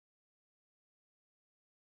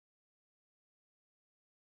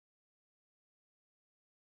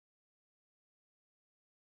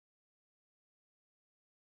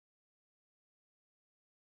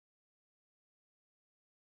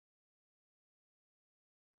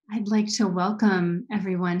I'd like to welcome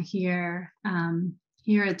everyone here.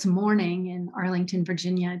 Here it's morning in Arlington,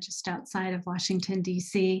 Virginia, just outside of Washington,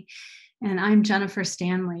 D.C. And I'm Jennifer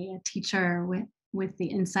Stanley, a teacher with the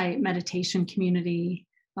Insight Meditation community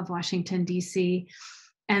of Washington, D.C.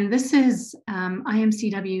 And this is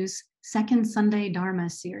IMCW's second Sunday Dharma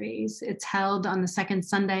series. It's held on the second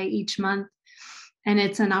Sunday each month. And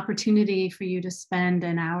it's an opportunity for you to spend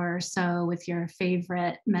an hour or so with your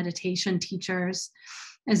favorite meditation teachers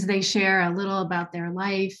as they share a little about their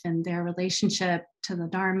life and their relationship to the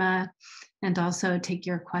Dharma, and also take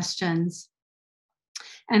your questions.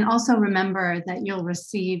 And also remember that you'll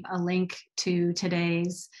receive a link to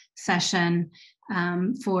today's session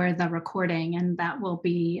for the recording, and that will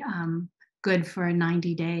be good for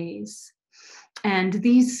 90 days. And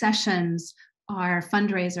these sessions are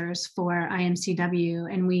fundraisers for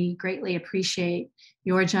IMCW, and we greatly appreciate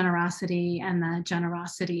your generosity and the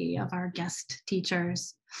generosity of our guest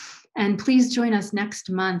teachers. And please join us next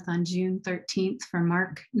month on June 13th for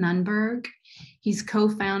Mark Nunberg. He's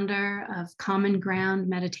co-founder of Common Ground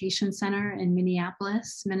Meditation Center in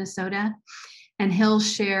Minneapolis, Minnesota. And he'll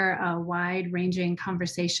share a wide-ranging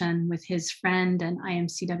conversation with his friend and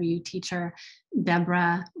IMCW teacher,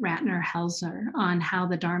 Deborah Ratner-Helzer, on how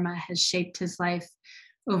the Dharma has shaped his life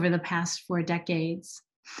over the past 4 decades.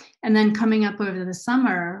 And then coming up over the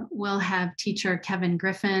summer, we'll have teacher Kevin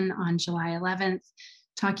Griffin on July 11th,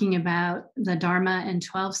 talking about the Dharma and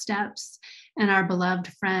 12 steps. And our beloved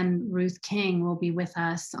friend Ruth King will be with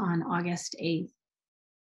us on August 8th.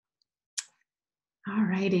 All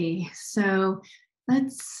righty, so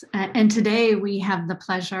and today we have the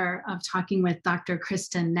pleasure of talking with Dr.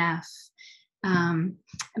 Kristin Neff.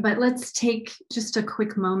 But let's take just a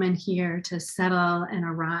quick moment here to settle and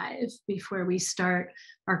arrive before we start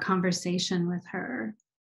our conversation with her.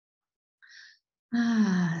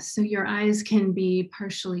 So your eyes can be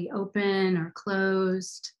partially open or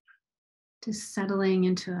closed, just settling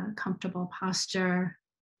into a comfortable posture,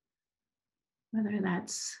 whether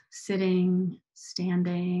that's sitting,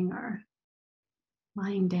 standing, or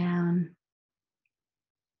lying down.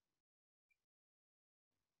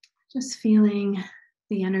 Just feeling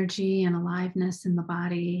the energy and aliveness in the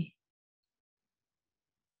body.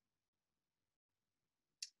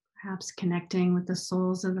 Perhaps connecting with the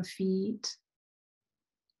soles of the feet.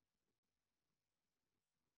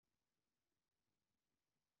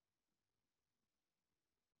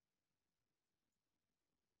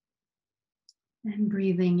 And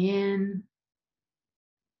breathing in,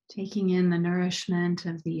 taking in the nourishment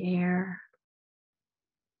of the air.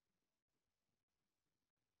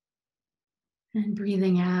 And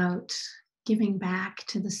breathing out, giving back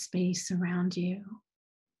to the space around you.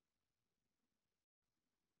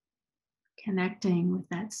 Connecting with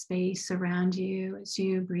that space around you as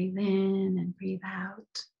you breathe in and breathe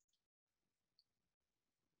out.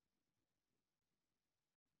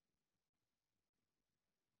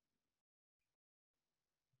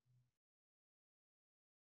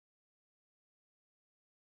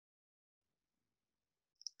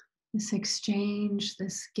 This exchange,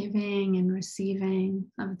 this giving and receiving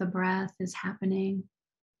of the breath is happening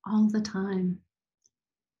all the time,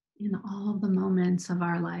 in all the moments of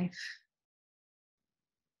our life.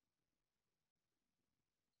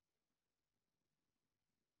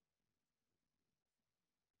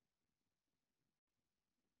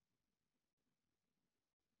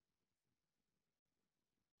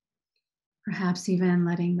 Perhaps even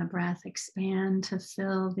letting the breath expand to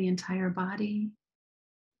fill the entire body,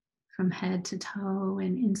 from head to toe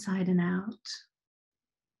and inside and out.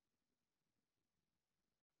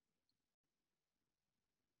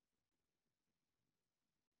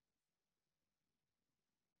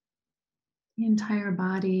 The entire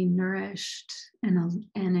body nourished and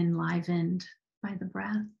enlivened by the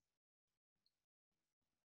breath.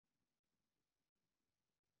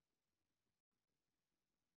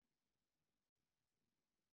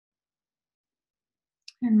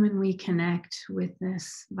 And when we connect with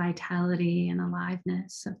this vitality and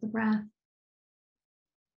aliveness of the breath,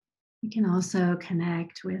 we can also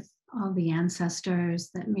connect with all the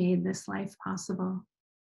ancestors that made this life possible.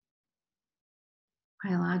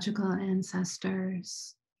 Biological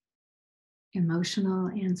ancestors, emotional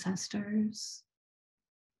ancestors,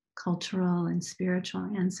 cultural and spiritual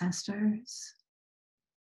ancestors.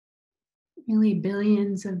 Really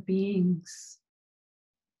billions of beings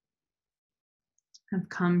have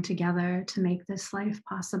come together to make this life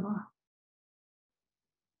possible.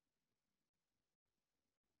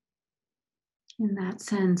 In that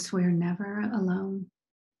sense, we're never alone.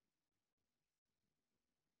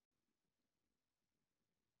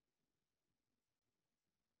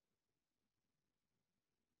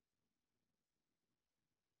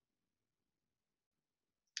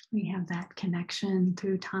 We have that connection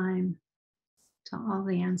through time to all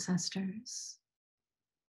the ancestors.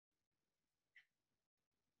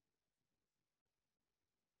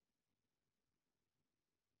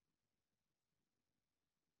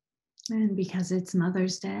 And because it's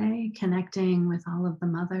Mother's Day, connecting with all of the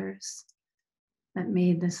mothers that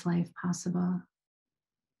made this life possible.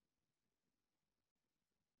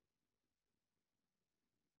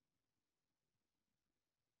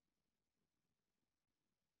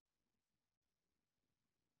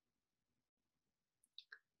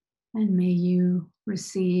 And may you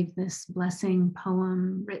receive this blessing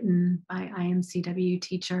poem written by IMCW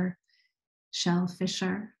teacher Shel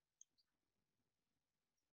Fisher.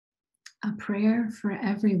 A prayer for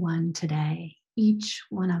everyone today, each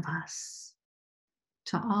one of us,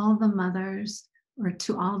 to all the mothers, or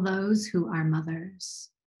to all those who are mothers,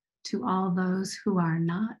 to all those who are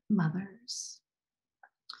not mothers,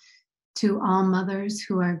 to all mothers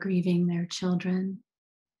who are grieving their children,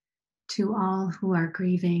 to all who are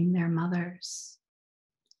grieving their mothers.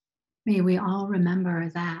 May we all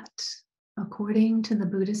remember that, according to the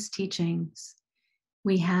Buddhist teachings,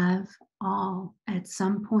 we have all at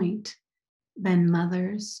some point been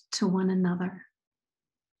mothers to one another.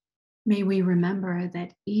 May we remember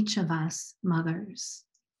that each of us mothers,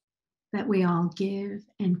 that we all give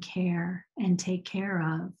and care and take care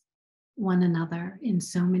of one another in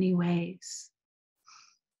so many ways.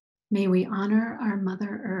 May we honor our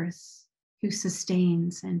Mother Earth, who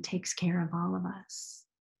sustains and takes care of all of us.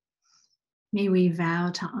 May we vow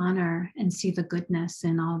to honor and see the goodness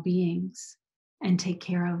in all beings and take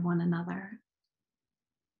care of one another.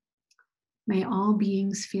 May all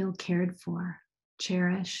beings feel cared for,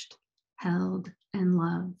 cherished, held, and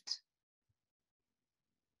loved.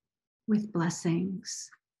 With blessings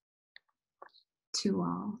to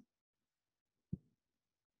all.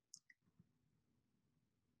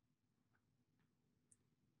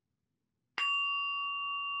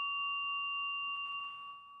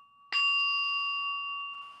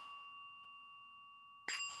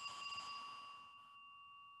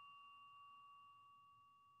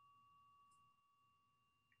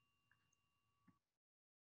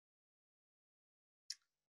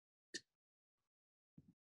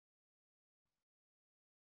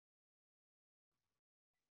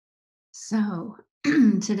 So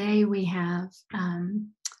today we have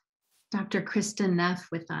Dr. Kristin Neff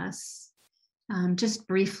with us. Just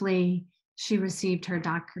briefly, she received her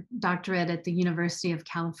doctorate at the University of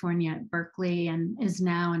California at Berkeley and is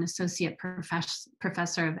now an associate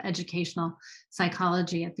professor of educational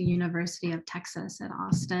psychology at the University of Texas at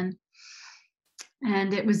Austin.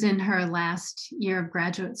 And it was in her last year of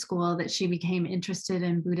graduate school that she became interested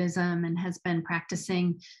in Buddhism and has been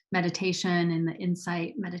practicing meditation in the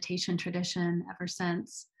insight meditation tradition ever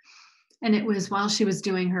since. And it was while she was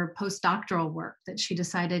doing her postdoctoral work that she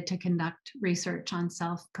decided to conduct research on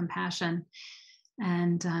self-compassion.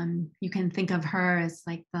 And you can think of her as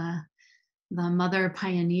like the mother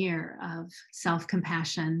pioneer of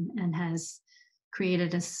self-compassion and has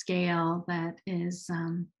created a scale that is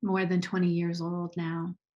more than 20 years old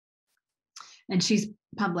now. And she's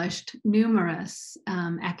published numerous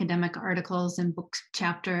academic articles and book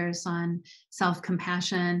chapters on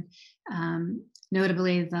self-compassion,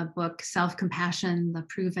 notably the book Self-Compassion, The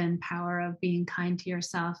Proven Power of Being Kind to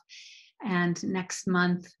Yourself. And next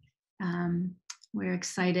month, we're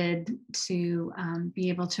excited to be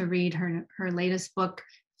able to read her latest book,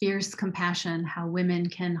 Fierce Compassion, How Women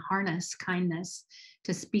Can Harness Kindness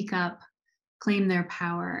to Speak Up, Claim Their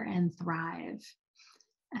Power, and Thrive.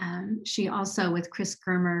 She also, with Chris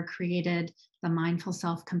Germer, created the Mindful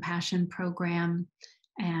Self-Compassion program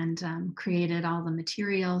and created all the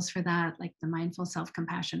materials for that, like the Mindful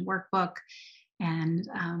Self-Compassion workbook and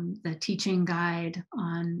the teaching guide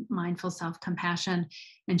on mindful self-compassion.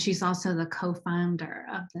 And she's also the co-founder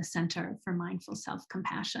of the Center for Mindful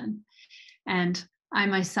Self-Compassion. And I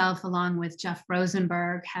myself, along with Jeff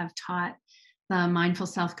Rosenberg, have taught the Mindful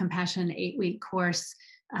Self-Compassion 8-week course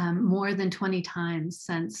more than 20 times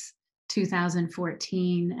since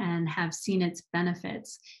 2014 and have seen its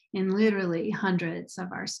benefits in literally hundreds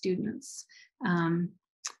of our students.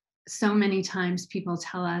 So many times people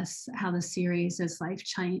tell us how the series is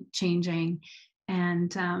life-changing,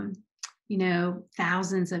 and you know,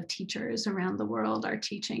 thousands of teachers around the world are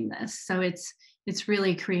teaching this. So it's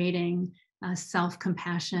really creating a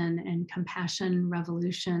self-compassion and compassion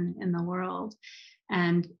revolution in the world.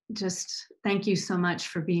 And just thank you so much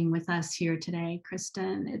for being with us here today,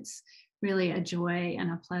 Kristin. It's really a joy and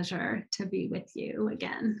a pleasure to be with you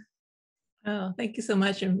again. Oh, thank you so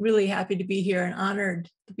much. I'm really happy to be here and honored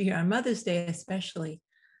to be here on Mother's Day, especially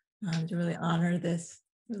to really honor this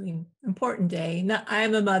really important day. Now, I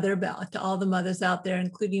am a mother, but to all the mothers out there,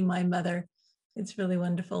 including my mother, it's really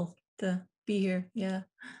wonderful to be here. Yeah.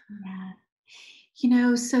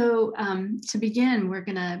 Yeah. So to begin, we're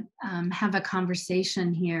going to have a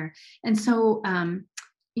conversation here. And so,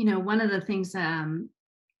 one of the things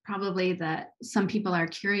probably that some people are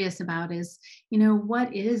curious about is,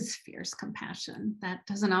 what is fierce compassion? That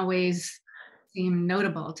doesn't always seem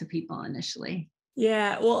notable to people initially.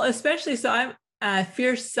 Yeah. Well, especially so I'm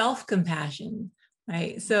fierce self-compassion,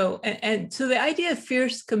 right? So, and so the idea of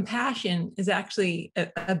fierce compassion is actually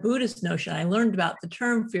a Buddhist notion. I learned about the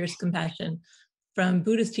term fierce compassion from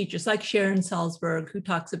Buddhist teachers like Sharon Salzberg, who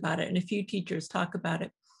talks about it, and a few teachers talk about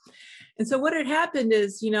it. And so what had happened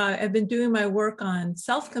is, I've been doing my work on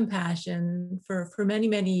self-compassion for many,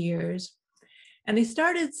 many years. And I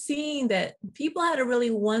started seeing that people had a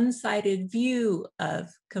really one-sided view of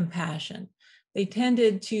compassion. They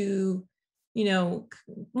tended to,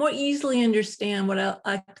 more easily understand what I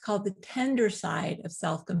like to call the tender side of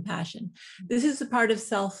self-compassion. This is the part of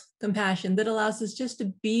self-compassion that allows us just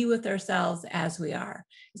to be with ourselves as we are.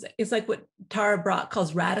 It's like what Tara Brach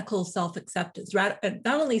calls radical self-acceptance, not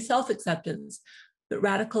only self-acceptance, but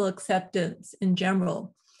radical acceptance in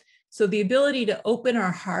general. So the ability to open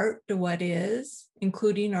our heart to what is,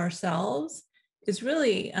 including ourselves, is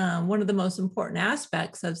really one of the most important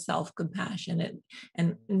aspects of self-compassion.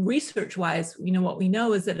 And research-wise, what we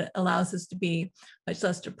know is that it allows us to be much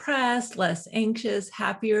less depressed, less anxious,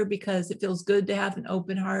 happier, because it feels good to have an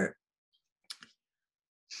open heart.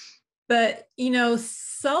 But,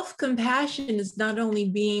 self-compassion is not only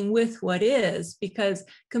being with what is, because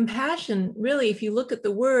compassion, really, if you look at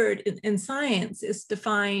the word in science, is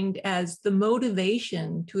defined as the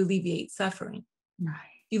motivation to alleviate suffering. Right.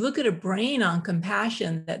 You look at a brain on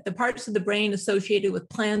compassion, that the parts of the brain associated with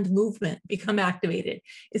planned movement become activated.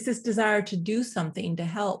 It's this desire to do something to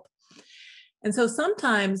help. And so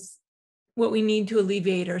sometimes what we need to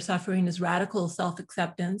alleviate our suffering is radical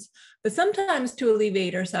self-acceptance, but sometimes to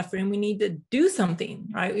alleviate our suffering, we need to do something,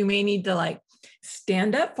 right? We may need to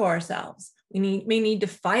stand up for ourselves. We may need to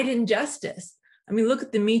fight injustice. I mean, look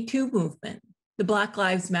at the Me Too movement, the Black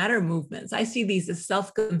Lives Matter movements. I see these as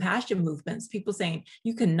self-compassion movements, people saying,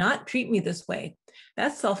 you cannot treat me this way.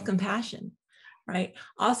 That's self-compassion, right?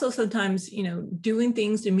 Also, sometimes, doing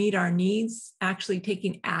things to meet our needs, actually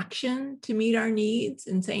taking action to meet our needs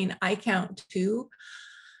and saying, I count too.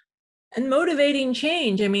 And motivating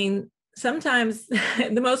change. I mean, sometimes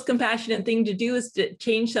the most compassionate thing to do is to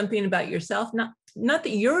change something about yourself. Not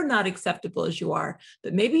that you're not acceptable as you are,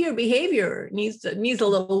 but maybe your behavior needs a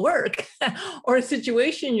little work or a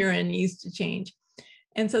situation you're in needs to change.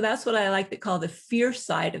 And so that's what I like to call the fierce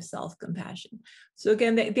side of self-compassion. So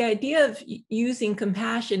again, the idea of using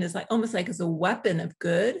compassion is almost like as a weapon of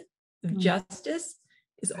good, of justice,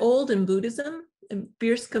 is old in Buddhism, and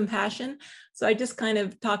fierce compassion. So I just kind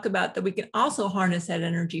of talk about that we can also harness that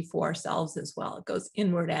energy for ourselves as well. It goes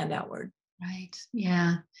inward and outward. Right.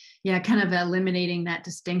 Yeah. Yeah. Kind of eliminating that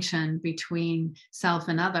distinction between self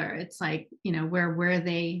and other. It's like, we're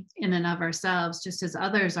worthy in and of ourselves, just as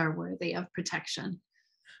others are worthy of protection.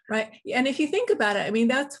 Right. And if you think about it, I mean,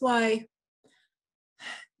 that's why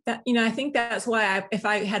I think that's why if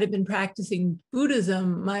I had been practicing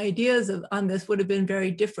Buddhism, my ideas on this would have been very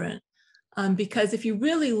different. Because if you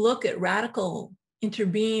really look at radical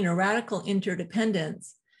interbeing or radical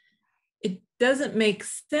interdependence, it doesn't make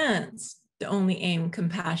sense to only aim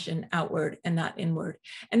compassion outward and not inward.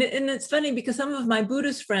 And it's funny because some of my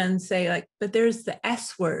Buddhist friends say but there's the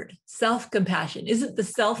S word, self-compassion. Isn't the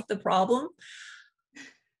self the problem?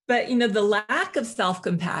 But, the lack of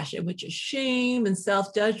self-compassion, which is shame and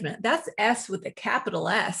self-judgment, that's S with a capital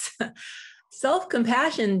S.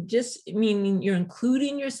 Self-compassion just meaning you're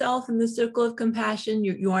including yourself in the circle of compassion.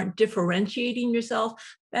 You aren't differentiating yourself.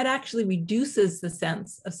 That actually reduces the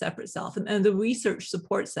sense of separate self. And the research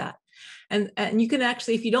supports that. And you can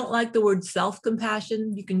actually, if you don't like the word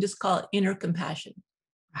self-compassion, you can just call it inner compassion,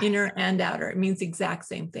 right. Inner and outer. It means the exact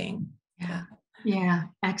same thing. Yeah. Yeah.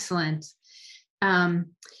 Excellent.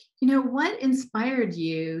 What inspired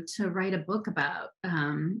you to write a book about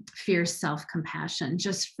fierce self-compassion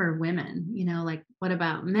just for women? What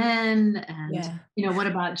about men? And, what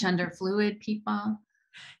about gender fluid people?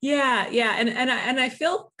 Yeah. And I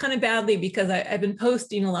feel kind of badly because I've been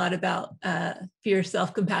posting a lot about fierce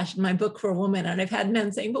self-compassion, my book for a woman. And I've had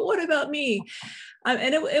men saying, but what about me?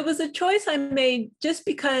 And it was a choice I made just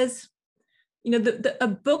because a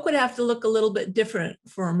book would have to look a little bit different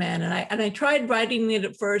for men. And I tried writing it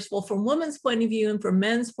at first, well, from women's point of view and from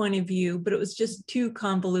men's point of view, but it was just too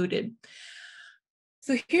convoluted.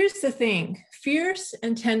 So here's the thing, fierce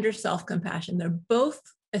and tender self-compassion, they're both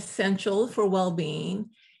essential for well-being.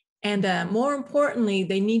 And more importantly,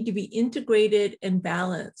 they need to be integrated and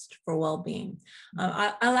balanced for well-being.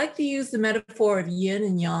 I like to use the metaphor of yin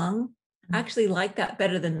and yang. I actually like that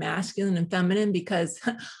better than masculine and feminine, because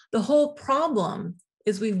the whole problem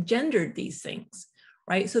is we've gendered these things,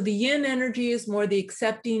 right? So the yin energy is more the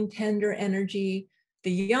accepting, tender energy.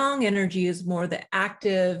 The yang energy is more the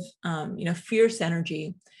active, fierce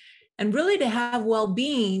energy. And really, to have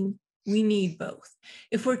well-being, we need both.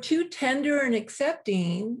 If we're too tender and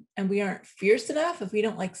accepting and we aren't fierce enough, if we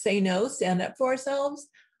don't say no, stand up for ourselves,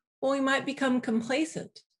 well, we might become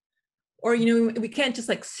complacent. Or, we can't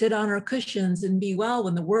just sit on our cushions and be well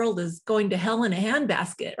when the world is going to hell in a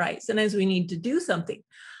handbasket, right? Sometimes we need to do something.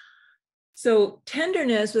 So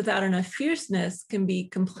tenderness without enough fierceness can be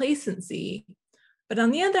complacency. But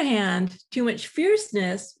on the other hand, too much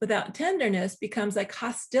fierceness without tenderness becomes like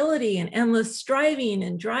hostility and endless striving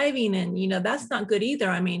and driving. And, that's not good either.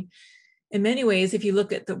 I mean, in many ways, if you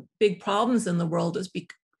look at the big problems in the world,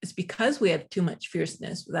 it's because we have too much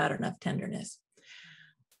fierceness without enough tenderness.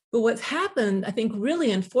 But what's happened, I think,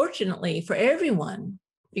 really unfortunately for everyone,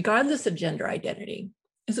 regardless of gender identity,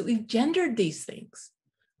 is that we've gendered these things,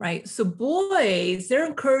 right? So boys, they're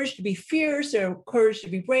encouraged to be fierce, they're encouraged to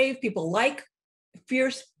be brave. People like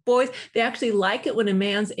fierce boys. They actually like it when a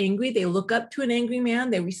man's angry. They look up to an angry man.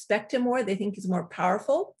 They respect him more. They think he's more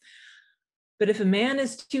powerful. But if a man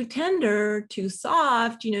is too tender, too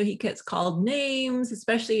soft, he gets called names,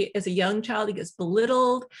 especially as a young child, he gets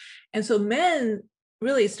belittled. And so men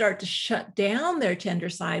really start to shut down their tender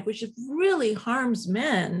side, which really harms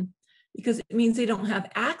men, because it means they don't have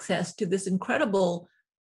access to this incredible,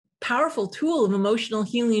 powerful tool of emotional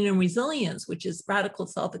healing and resilience, which is radical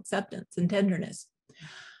self-acceptance and tenderness.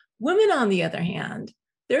 Women, on the other hand,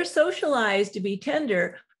 they're socialized to be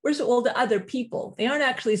tender, to other people. They aren't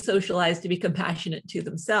actually socialized to be compassionate to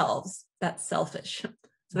themselves. That's selfish.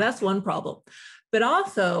 So that's one problem. But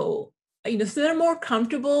also, so they're more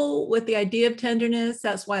comfortable with the idea of tenderness.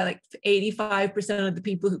 That's why 85% of the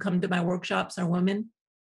people who come to my workshops are women.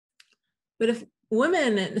 But if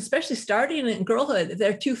women, and especially starting in girlhood, if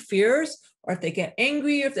they're too fierce, or if they get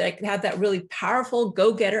angry, or if they have that really powerful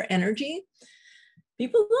go-getter energy,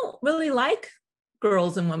 people don't really like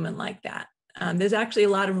girls and women like that. There's actually a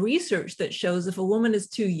lot of research that shows if a woman is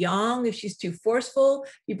too young, if she's too forceful,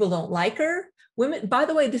 people don't like her. Women, by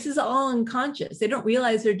the way, this is all unconscious. They don't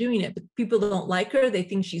realize they're doing it, but people don't like her. They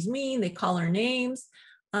think she's mean. They call her names.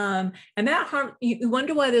 And that harm, you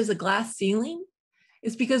wonder why there's a glass ceiling?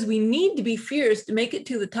 It's because we need to be fierce to make it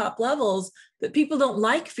to the top levels, but people don't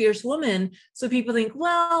like fierce women. So people think,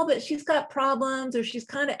 well, but she's got problems, or she's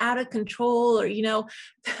kind of out of control, or,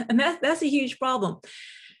 and that's a huge problem.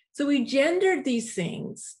 So we gendered these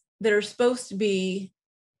things that are supposed to be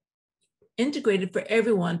integrated for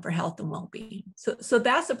everyone for health and well-being. So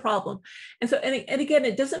that's a problem. And so, and again,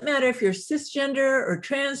 it doesn't matter if you're cisgender or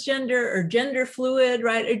transgender or gender fluid,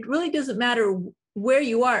 right? It really doesn't matter where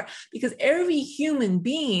you are, because every human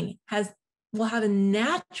being will have a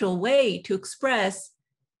natural way to express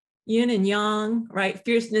yin and yang, right?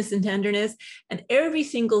 Fierceness and tenderness. And every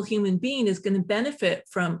single human being is going to benefit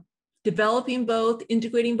from developing both,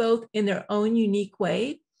 integrating both in their own unique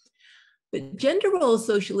way. But gender role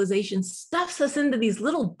socialization stuffs us into these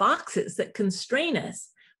little boxes that constrain us.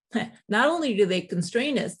 Not only do they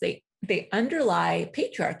constrain us, they underlie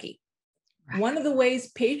patriarchy. Right. One of the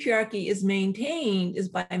ways patriarchy is maintained is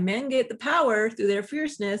by men get the power through their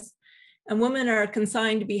fierceness, and women are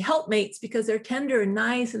consigned to be helpmates because they're tender and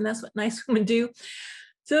nice, and that's what nice women do.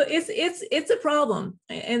 So it's a problem.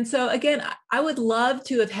 And so again, I would love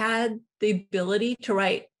to have had the ability to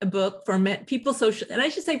write a book for men, people and I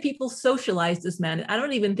should say people socialized as men. I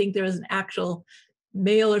don't even think there is an actual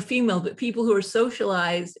male or female, but people who are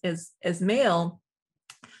socialized as male.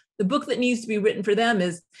 The book that needs to be written for them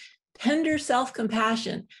is Tender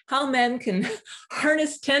Self-Compassion, how men can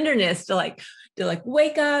harness tenderness to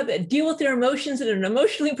wake up and deal with their emotions in an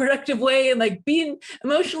emotionally productive way, and being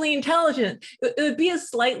emotionally intelligent. It would be a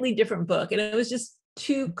slightly different book, and it was just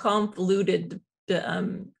too convoluted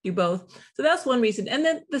to do both. So that's one reason. And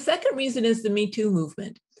then the second reason is the Me Too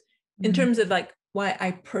movement. In terms of why I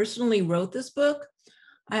personally wrote this book,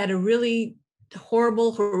 I had a really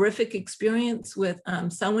horrible, horrific experience with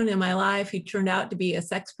someone in my life who turned out to be a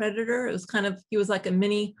sex predator. It was he was like a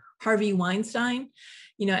mini Harvey Weinstein,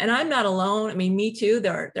 and I'm not alone. I mean, Me Too,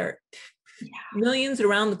 there are millions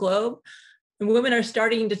around the globe, and women are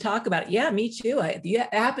starting to talk about it. Yeah, me too.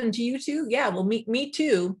 It happened to you too? Yeah, well, me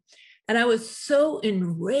too. And I was so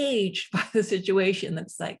enraged by the situation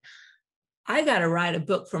that's I got to write a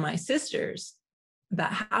book for my sisters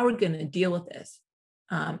about how we're going to deal with this.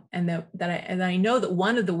 And that I know that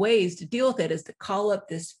one of the ways to deal with it is to call up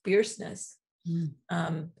this fierceness.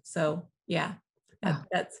 So yeah,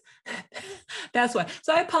 that's why.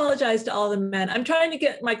 So I apologize to all the men. I'm trying to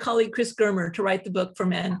get my colleague Chris Germer to write the book for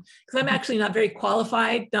men, because I'm actually not very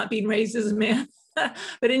qualified, not being raised as a man,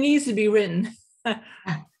 but it needs to be written.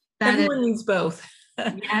 Everyone needs both.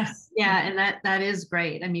 Yes, yeah, and that is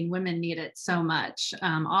great. I mean, women need it so much,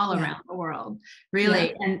 all around the world,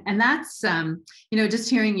 really. And that's just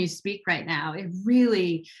hearing you speak right now, it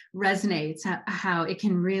really resonates how it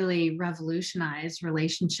can really revolutionize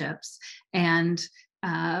relationships and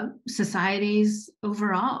societies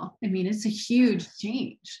overall. I mean, it's a huge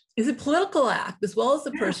change. It's a political act as well as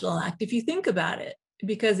a personal act, if you think about it,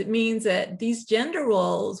 because it means that these gender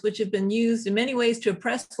roles, which have been used in many ways to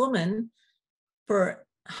oppress women for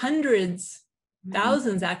hundreds,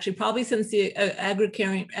 thousands, actually, probably since the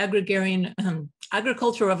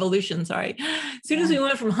agricultural revolution, sorry. As soon as we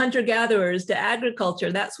went from hunter-gatherers to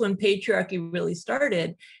agriculture, that's when patriarchy really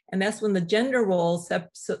started. And that's when the gender role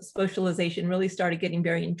socialization really started getting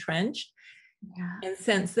very entrenched. And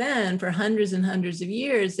since then, for hundreds and hundreds of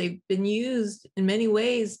years, they've been used in many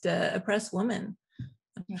ways to oppress women.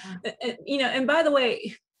 And by the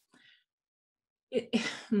way,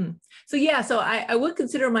 so I would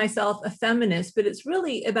consider myself a feminist, but it's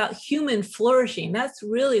really about human flourishing. That's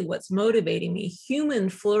really what's motivating me, human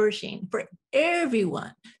flourishing for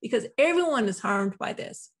everyone, because everyone is harmed by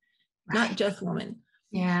this, not just women.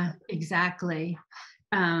 Yeah, exactly.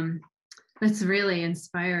 That's really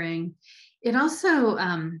inspiring. It also,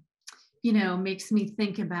 makes me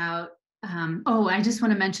think about, I just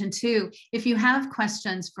want to mention too, if you have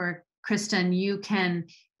questions for Kristin, you can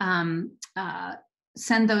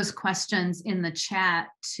send those questions in the chat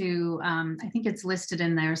to, I think it's listed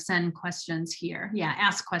in there, send questions here. Yeah,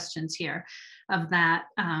 ask questions here of that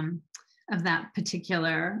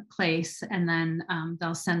particular place, and then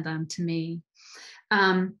they'll send them to me.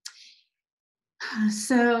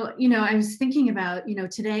 So, I was thinking about,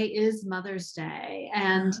 today is Mother's Day,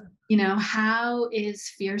 and, how is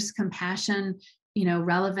fierce compassion,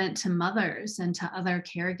 relevant to mothers and to other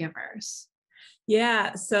caregivers?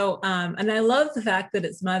 Yeah. So, and I love the fact that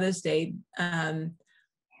it's Mother's Day,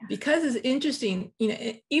 because it's interesting,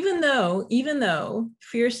 even though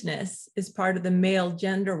fierceness is part of the male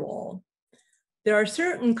gender role, there are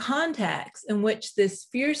certain contexts in which this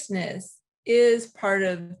fierceness is part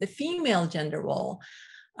of the female gender role.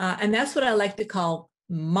 And that's what I like to call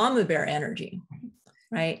Momma Bear energy,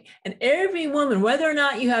 right? And every woman, whether or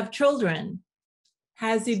not you have children,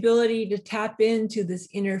 has the ability to tap into this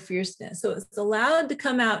inner fierceness. So it's allowed to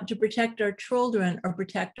come out to protect our children or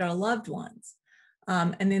protect our loved ones.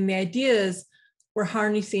 And then the idea is we're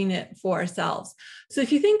harnessing it for ourselves. So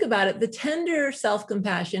if you think about it, the tender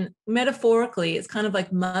self-compassion, metaphorically, it's kind of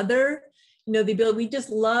like mother, the ability, we just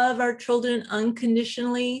love our children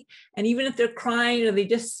unconditionally. And even if they're crying or they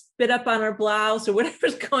just spit up on our blouse or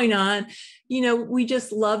whatever's going on, we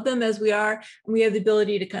just love them as we are. And we have the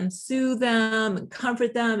ability to kind of soothe them and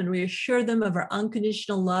comfort them and reassure them of our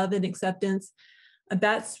unconditional love and acceptance. And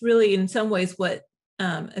that's really, in some ways, what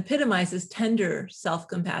epitomizes tender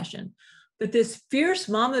self-compassion. But this fierce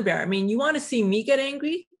Momma Bear, you want to see me get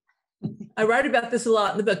angry? I write about this a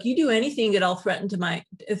lot in the book. You do anything at all threatening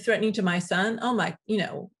to my son, oh my,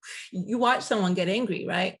 you watch someone get angry,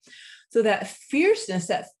 right? So that fierceness,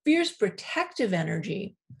 that fierce protective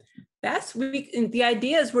energy, the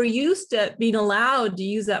idea is we're used to being allowed to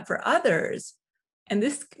use that for others. And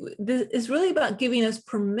this is really about giving us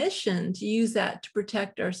permission to use that to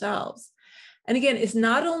protect ourselves. And again, it's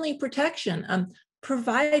not only protection,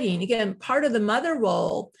 providing, again, part of the mother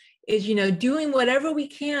role is, doing whatever we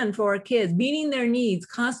can for our kids, meeting their needs,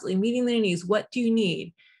 constantly meeting their needs. What do you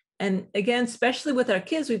need? And again, especially with our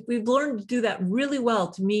kids, we've learned to do that really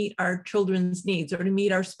well to meet our children's needs, or to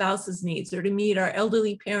meet our spouse's needs, or to meet our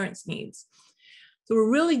elderly parents' needs. So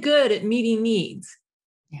we're really good at meeting needs.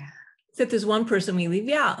 Yeah. Except there's one person we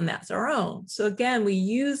leave out, and that's our own. So again, we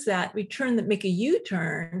use that, make a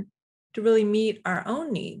U-turn to really meet our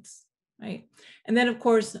own needs, right? And then, of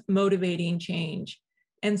course, motivating change.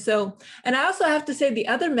 And I also have to say the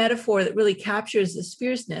other metaphor that really captures this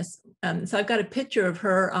fierceness. So I've got a picture of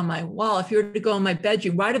her on my wall. If you were to go in my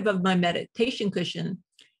bedroom, right above my meditation cushion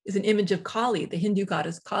is an image of Kali, the Hindu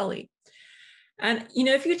goddess Kali. And,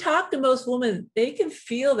 if you talk to most women, they can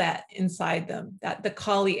feel that inside them, that the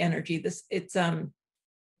Kali energy,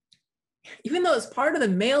 even though it's part of the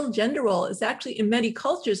male gender role, it's actually in many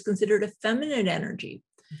cultures considered a feminine energy.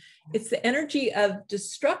 It's the energy of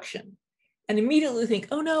destruction. and immediately think,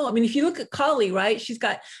 oh no. I mean, if you look at Kali, right, she's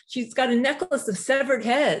got a necklace of severed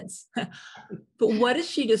heads. But what does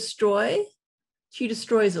she destroy? She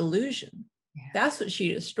destroys illusion. Yeah. That's what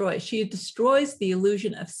she destroys. She destroys the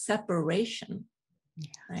illusion of separation.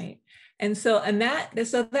 Yeah. Right. And so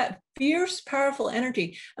that fierce, powerful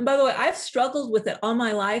energy. And by the way, I've struggled with it all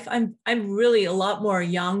my life. I'm really a lot more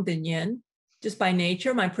yang than yin, just by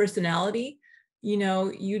nature, my personality. You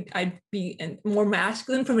know, I'd be more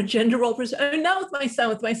masculine from a gender role perspective. I mean, not with my son.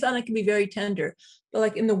 With my son, I can be very tender. But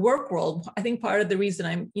like in the work world, I think part of the reason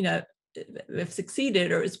I'm, have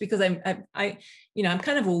succeeded, or it's because I'm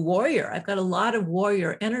kind of a warrior. I've got a lot of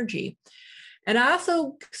warrior energy. And I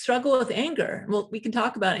also struggle with anger. Well, we can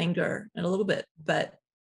talk about anger in a little bit, but,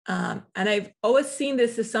 and I've always seen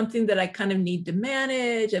this as something that I kind of need to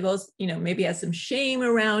manage. I've always, maybe had some shame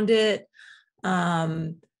around it.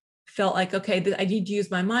 Felt like, okay, I need to use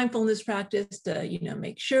my mindfulness practice to,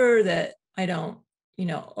 make sure that I don't,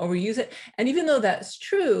 overuse it. And even though that's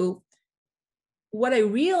true, what I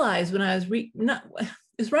realized when I was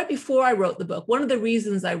is right before I wrote the book. One of the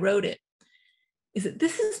reasons I wrote it is that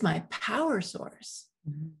this is my power source.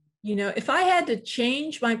 Mm-hmm. If I had to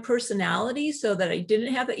change my personality so that I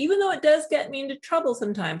didn't have that, even though it does get me into trouble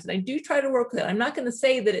sometimes, and I do try to work with it, I'm not going to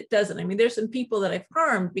say that it doesn't. I mean, there's some people that I've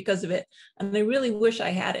harmed because of it, and I really wish I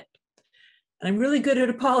had it. And I'm really good at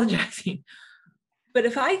apologizing. But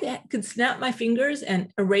if I could snap my fingers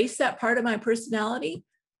and erase that part of my personality,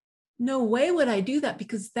 no way would I do that,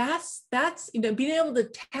 because that's being able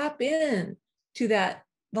to tap in to that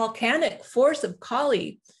volcanic force of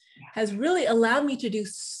Kali has really allowed me to do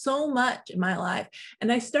so much in my life.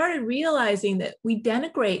 And I started realizing that we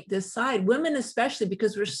denigrate this side, women especially,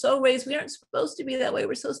 because we're so raised, we aren't supposed to be that way.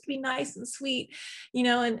 We're supposed to be nice and sweet,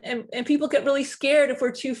 and people get really scared if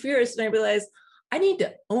we're too fierce. And I realized I need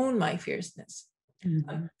to own my fierceness.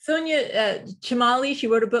 Mm-hmm. Sonia Chamali, she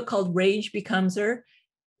wrote a book called Rage Becomes Her.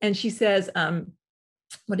 And she says,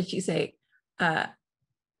 what did she say?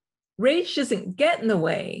 Rage doesn't get in the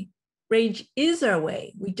way. Rage is our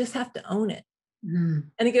way. We just have to own it. Mm.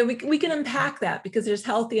 And again, we can unpack that, because there's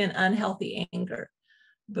healthy and unhealthy anger.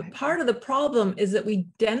 But part of the problem is that we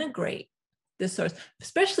denigrate this source,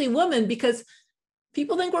 especially women, because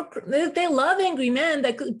people think they love angry men.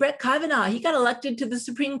 Like Brett Kavanaugh, he got elected to the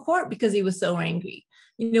Supreme Court because he was so angry.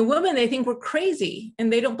 Women, they think we're crazy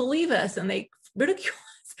and they don't believe us and they ridicule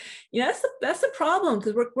us. That's the problem,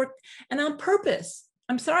 because we're and on purpose.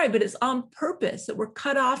 I'm sorry, but it's on purpose that we're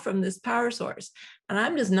cut off from this power source. And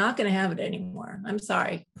I'm just not going to have it anymore. I'm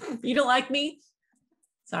sorry. You don't like me?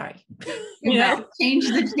 Sorry. Change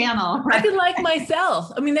the channel. Right? I can like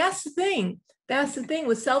myself. I mean, that's the thing. That's the thing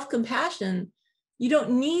with self-compassion. You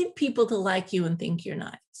don't need people to like you and think you're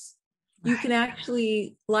nice. You can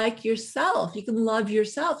actually like yourself. You can love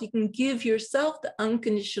yourself. You can give yourself the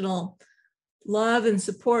unconditional love and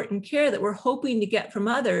support and care that we're hoping to get from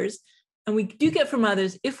others. And we do get from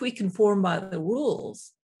others if we conform by the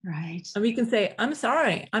rules. Right. And we can say, I'm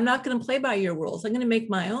sorry, I'm not going to play by your rules. I'm going to make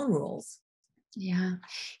my own rules. Yeah.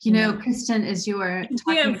 Kristin, as you were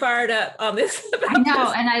talking, I'm fired up on this. I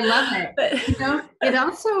know, and I love it. But, it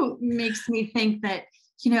also makes me think that,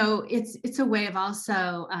 it's a way of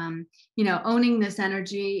also, owning this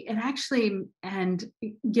energy and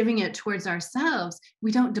giving it towards ourselves.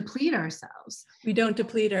 We don't deplete ourselves.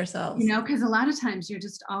 Because a lot of times you're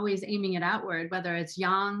just always aiming it outward, whether it's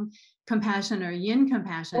yang compassion or yin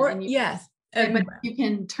compassion. But you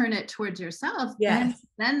can turn it towards yourself. Yes.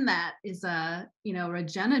 Then that is a,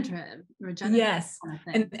 regenerative. Yes. Kind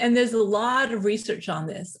of thing. And there's a lot of research on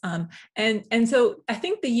this. And so I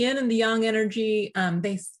think the yin and the yang energy,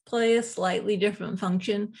 they play a slightly different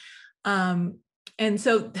function. And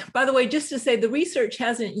so, by the way, just to say, the research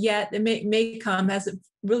hasn't yet, it may come, hasn't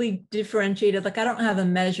really differentiated. Like, I don't have a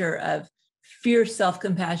measure of fierce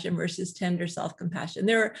self-compassion versus tender self-compassion.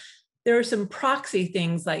 There are some proxy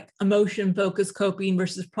things like emotion-focused coping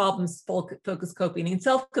versus problems-focused coping, and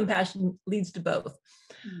self-compassion leads to both.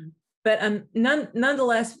 Mm. But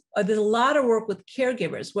nonetheless, there's a lot of work with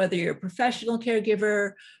caregivers, whether you're a professional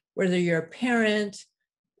caregiver, whether you're a parent,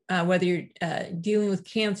 whether you're dealing with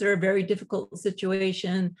cancer, a very difficult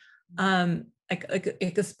situation,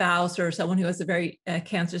 like a spouse or someone who has a very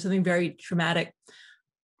cancer, something very traumatic.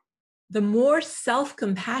 The more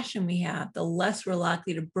self-compassion we have, the less we're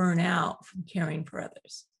likely to burn out from caring for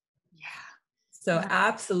others. Yeah. So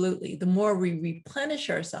absolutely, the more we replenish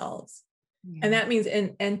ourselves, and that means,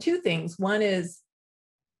 and two things. One is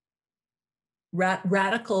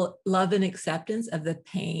radical love and acceptance of the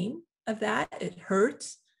pain of that. It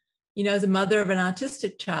hurts. As a mother of an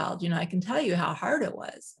autistic child, I can tell you how hard it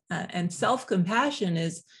was. And self-compassion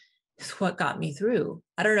is is what got me through.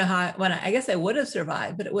 I don't know how, I guess I would have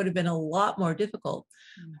survived, but it would have been a lot more difficult.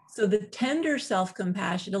 So the tender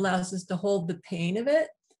self-compassion allows us to hold the pain of it,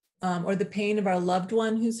 or the pain of our loved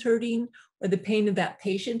one who's hurting, or the pain of that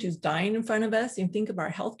patient who's dying in front of us. And think of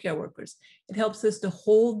our healthcare workers. It helps us to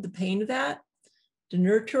hold the pain of that, to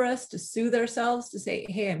nurture us, to soothe ourselves, to say,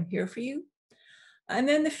 hey, I'm here for you. And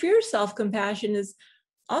then the fear self-compassion is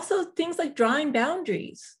also things like drawing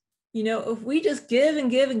boundaries. If we just give and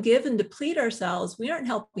give and give and deplete ourselves, we aren't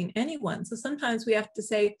helping anyone. So sometimes we have to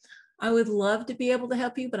say, I would love to be able to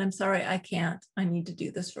help you, but I'm sorry, I can't. I need to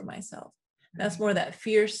do this for myself. That's more that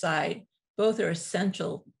fear side. Both are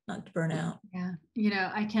essential not to burn out. Yeah.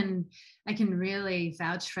 I can really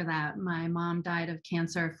vouch for that. My mom died of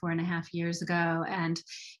cancer 4.5 years ago. And,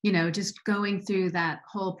 just going through that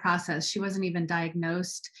whole process, she wasn't even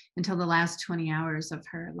diagnosed until the last 20 hours of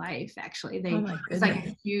her life. Actually, it was like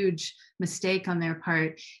a huge mistake on their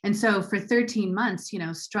part. And so for 13 months,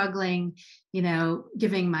 struggling,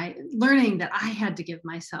 learning that I had to give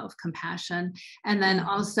myself compassion, and then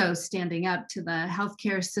also standing up to the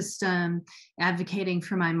healthcare system, advocating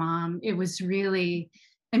for my mom. It was really,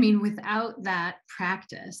 without that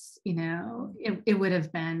practice, it would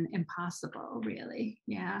have been impossible, really.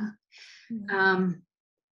 Yeah.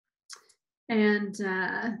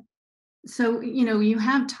 So, you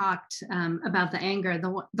have talked about the anger.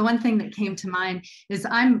 The one thing that came to mind is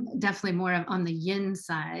I'm definitely more on the yin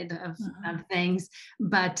side of things.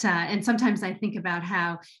 But, and sometimes I think about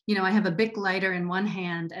how, I have a Bic lighter in one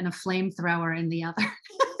hand and a flamethrower in the other.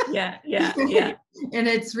 Yeah. And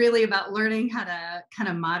it's really about learning how to kind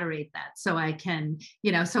of moderate that, so I can,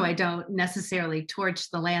 so I don't necessarily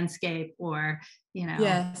torch the landscape or,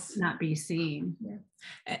 not be seen.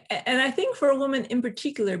 Yeah. And I think for a woman in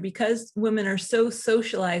particular, because women are so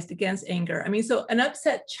socialized against anger. So an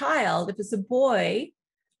upset child, if it's a boy,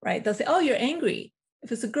 right, they'll say, oh, you're angry.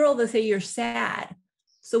 If it's a girl, they'll say you're sad.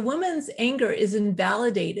 So women's anger is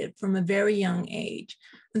invalidated from a very young age.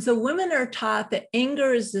 And so women are taught that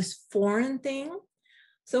anger is this foreign thing.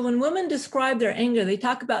 So when women describe their anger, they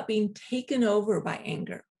talk about being taken over by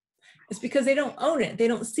anger. It's because they don't own it. They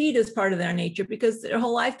don't see it as part of their nature, because their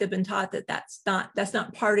whole life they've been taught that that's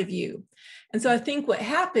not part of you. And so I think what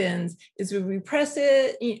happens is we repress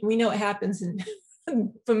it. We know what happens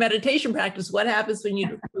from meditation practice. What happens when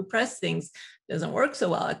you repress things? It doesn't work so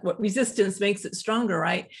well. Like, what resistance makes it stronger,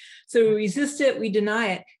 right? So we resist it, we deny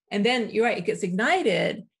it, and then you're right, it gets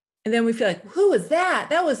ignited, and then we feel like, who was that?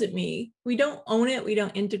 That wasn't me. We don't own it. We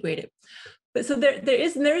don't integrate it. But so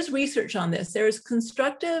there's research on this. There is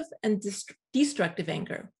constructive and destructive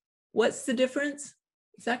anger. What's the difference?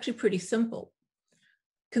 It's actually pretty simple.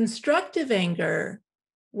 Constructive anger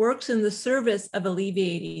works in the service of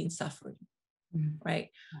alleviating suffering, right?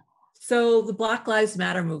 So the Black Lives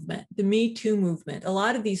Matter movement, the Me Too movement, a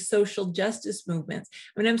lot of these social justice movements.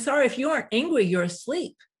 I'm sorry, if you aren't angry, you're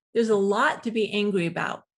asleep. There's a lot to be angry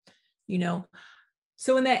about,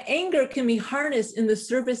 So when that anger can be harnessed in the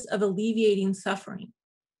service of alleviating suffering,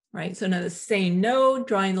 right? So now saying no,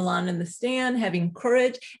 drawing the line in the stand, having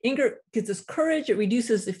courage. Anger gives us courage. It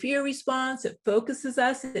reduces the fear response. It focuses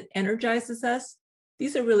us. It energizes us.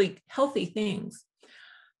 These are really healthy things.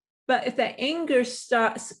 But if that anger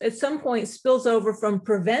starts at some point spills over from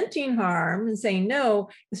preventing harm and saying no,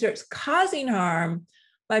 it starts causing harm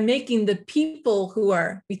by making the people who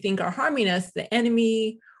we think are harming us the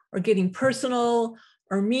enemy, or getting personal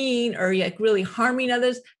or mean, or like really harming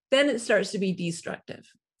others, then it starts to be destructive.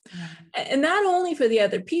 Right. And not only for the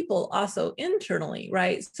other people, also internally,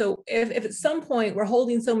 right? So if at some point we're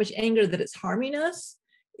holding so much anger that it's harming us,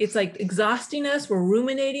 it's like exhausting us, we're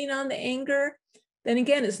ruminating on the anger, then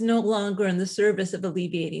again, it's no longer in the service of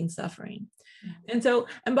alleviating suffering. And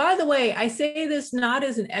by the way, I say this not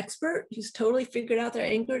as an expert who's totally figured out their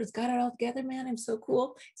anger, has got it all together, man, I'm so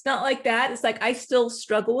cool. It's not like that. It's like, I still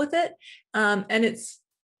struggle with it. And it's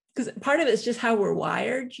because part of it is just how we're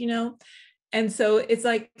wired, And so it's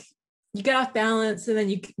like, you get off balance and then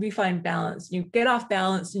you refine balance. You get off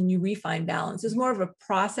balance and you refine balance. It's more of a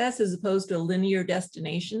process as opposed to a linear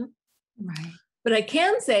destination. Right. But I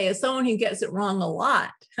can say, as someone who gets it wrong a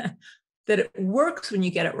lot, that it works when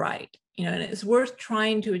you get it right. And it's worth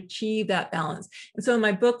trying to achieve that balance. And so in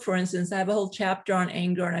my book, for instance, I have a whole chapter on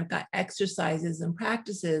anger, and I've got exercises and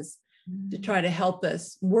practices to try to help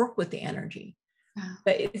us work with the energy.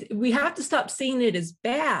 But we have to stop seeing it as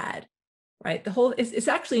bad, right? It's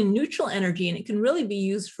actually a neutral energy, and it can really be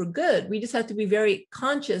used for good. We just have to be very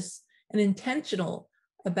conscious and intentional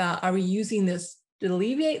about, are we using this to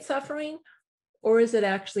alleviate suffering, or is it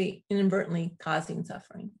actually inadvertently causing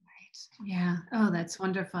suffering? Yeah. Oh, that's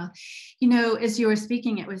wonderful. You know, as you were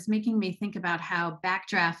speaking, it was making me think about how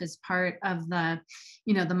backdraft is part of the,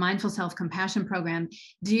 the mindful self-compassion program.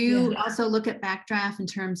 Do you also look at backdraft in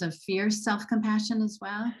terms of fierce self-compassion as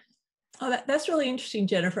well? Oh, that's really interesting,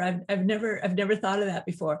 Jennifer. I've never thought of that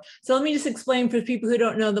before. So let me just explain for people who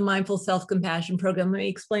don't know the mindful self-compassion program. Let me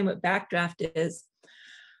explain what backdraft is.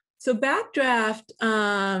 So backdraft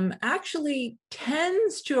actually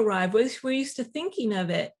tends to arrive, we're used to thinking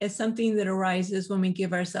of it as something that arises when we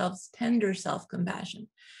give ourselves tender self-compassion.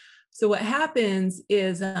 So what happens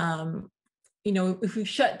is, if we've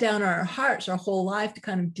shut down our hearts our whole life to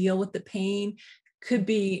kind of deal with the pain, could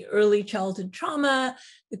be early childhood trauma,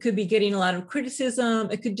 it could be getting a lot of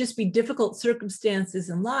criticism, it could just be difficult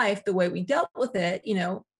circumstances in life, the way we dealt with it,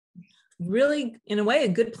 really, in a way, a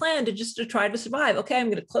good plan to try to survive. Okay,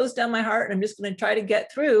 I'm going to close down my heart and I'm just going to try to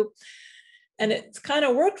get through. And it's kind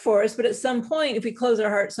of worked for us, but at some point, if we close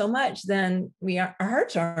our heart so much, then our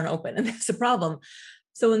hearts aren't open, and that's a problem.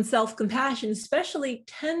 So in self-compassion, especially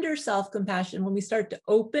tender self-compassion, when we start to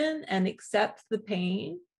open and accept the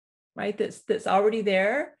pain, right, that's already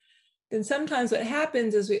there, then sometimes what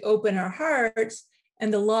happens is we open our hearts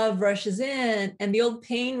and the love rushes in and the old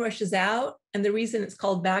pain rushes out. And the reason it's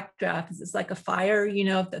called backdraft is it's like a fire,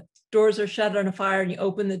 if the doors are shut on a fire and you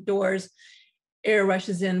open the doors, air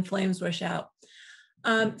rushes in, flames rush out.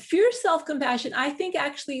 Fierce self-compassion, I think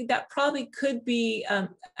actually that probably could be,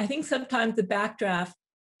 I think sometimes the backdraft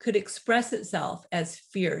could express itself as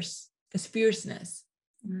fierceness,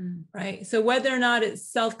 right? So whether or not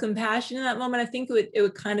it's self-compassion in that moment, I think it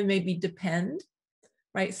would kind of maybe depend,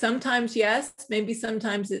 right? Sometimes yes, maybe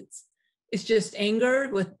sometimes it's just anger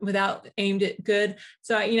without aimed at good.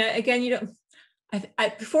 So again,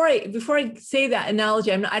 before I say that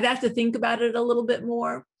analogy, I'd have to think about it a little bit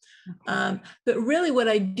more. But really, what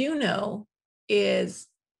I do know is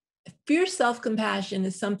fierce self-compassion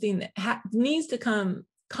is something that needs to come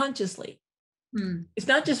consciously. It's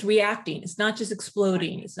not just reacting. It's not just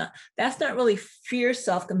exploding. That's not really fierce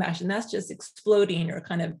self-compassion. That's just exploding or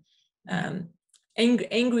kind of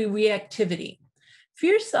angry reactivity.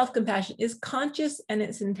 Fierce self-compassion is conscious and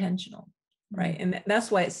it's intentional, right? And that's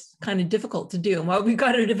why it's kind of difficult to do and why we've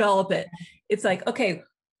got to develop it. It's like, okay,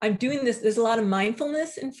 I'm doing this. There's a lot of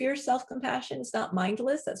mindfulness in fierce self-compassion. It's not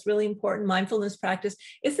mindless. That's really important. Mindfulness practice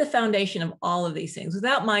is the foundation of all of these things.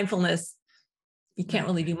 Without mindfulness, you can't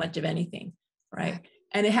really do much of anything, right?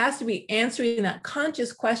 And it has to be answering that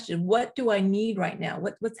conscious question: what do I need right now?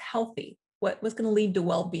 What's healthy? What's going to lead to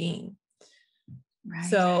well-being? Right.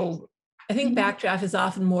 So I think backdraft is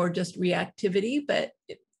often more just reactivity, but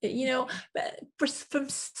from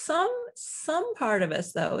some part of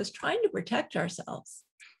us though is trying to protect ourselves.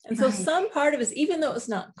 And so some part of us, even though it's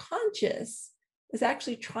not conscious, is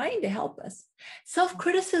actually trying to help us.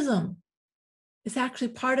 Self-criticism is actually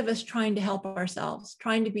part of us trying to help ourselves,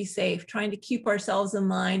 trying to be safe, trying to keep ourselves in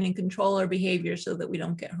line and control our behavior so that we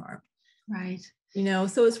don't get harmed. Right.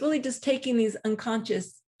 So it's really just taking these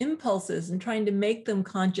unconscious impulses and trying to make them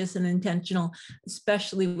conscious and intentional,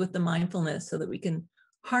 especially with the mindfulness, so that we can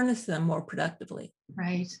harness them more productively.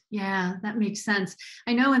 Right. Yeah, that makes sense.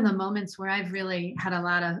 I know in the moments where I've really had a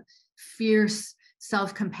lot of fierce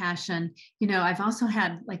self-compassion, I've also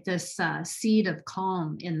had like this seed of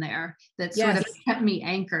calm in there that sort of kept me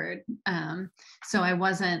anchored. So I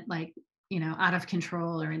wasn't like, out of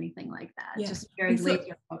control or anything like that, just very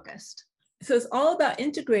laser focused. So it's all about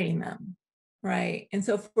integrating them. Right. And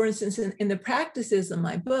so, for instance, in the practices of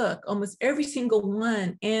my book, almost every single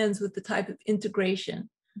one ends with the type of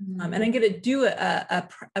integration. And I'm going to do a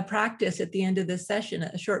practice at the end of this session,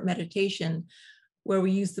 a short meditation, where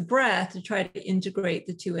we use the breath to try to integrate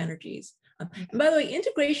the two energies. And by the way,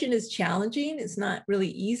 integration is challenging. It's not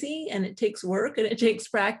really easy, and it takes work and it takes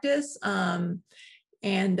practice. And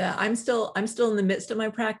I'm still in the midst of my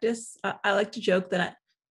practice. I like to joke that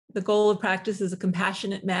the goal of practice is a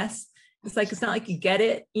compassionate mess. It's like, it's not like you get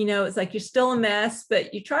it, it's like you're still a mess,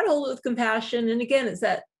 but you try to hold it with compassion. And again, it's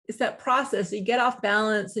that process. You get off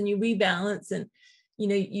balance and you rebalance and,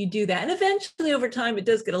 you do that. And eventually over time, it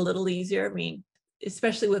does get a little easier. I mean,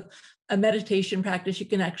 especially with a meditation practice, you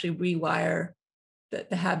can actually rewire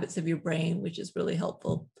the habits of your brain, which is really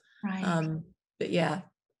helpful. Right. But yeah.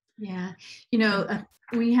 Yeah.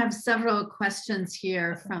 We have several questions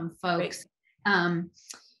here from folks.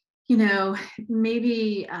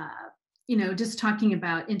 Maybe, just talking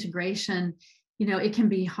about integration, it can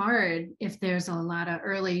be hard if there's a lot of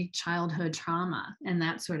early childhood trauma and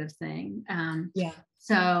that sort of thing.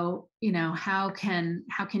 So, how can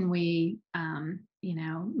we,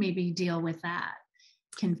 maybe deal with that?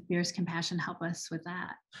 can fierce compassion help us with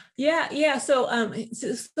that? Yeah. So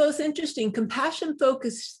it's interesting.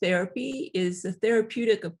 Compassion-focused therapy is a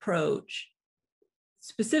therapeutic approach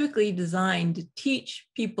specifically designed to teach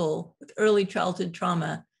people with early childhood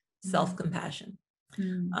trauma self-compassion.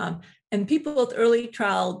 And people with early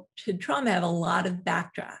childhood trauma have a lot of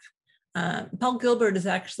backdraft. Paul Gilbert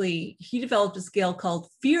he developed a scale called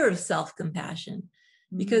fear of self-compassion,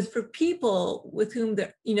 because for people with whom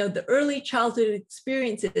the early childhood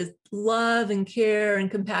experiences, love and care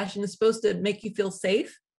and compassion is supposed to make you feel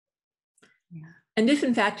safe. Yeah. And if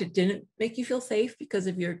in fact it didn't make you feel safe because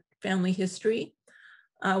of your family history,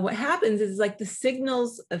 what happens is like the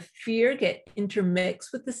signals of fear get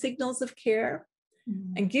intermixed with the signals of care.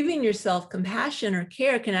 And giving yourself compassion or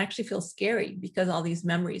care can actually feel scary because all these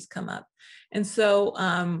memories come up. And so,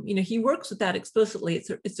 he works with that explicitly.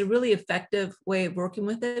 It's a really effective way of working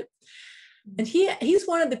with it. And he's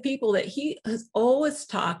one of the people that he has always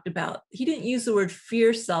talked about. He didn't use the word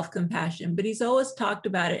fierce self-compassion, but he's always talked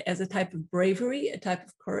about it as a type of bravery, a type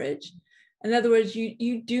of courage. In other words,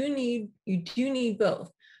 you do need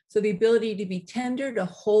both. So the ability to be tender, to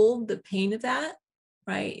hold the pain of that,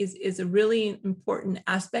 right, is a really important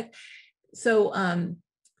aspect. So,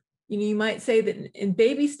 you might say that in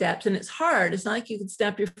baby steps, and it's hard, it's not like you can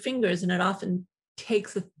snap your fingers, and it often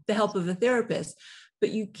takes the help of a therapist, but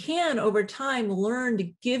you can over time learn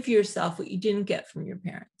to give yourself what you didn't get from your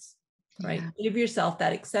parents, right? Yeah. Give yourself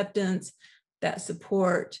that acceptance, that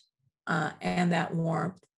support, and that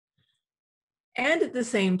warmth. And at the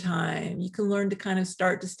same time, you can learn to kind of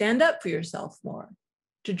start to stand up for yourself more,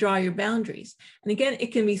 to draw your boundaries. And again,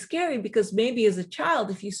 it can be scary because maybe as a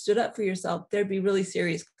child, if you stood up for yourself, there'd be really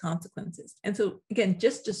serious consequences. And so again,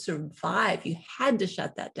 just to survive, you had to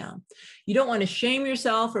shut that down. You don't want to shame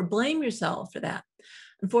yourself or blame yourself for that.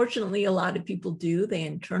 Unfortunately, a lot of people do. They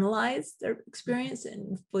internalize their experience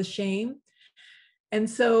and with shame. And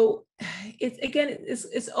so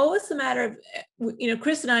it's always a matter of,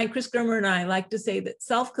 Chris Germer and I like to say that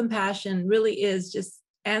self-compassion really is just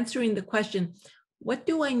answering the question, what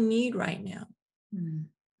do I need right now? Right.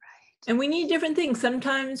 And we need different things.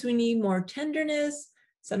 Sometimes we need more tenderness.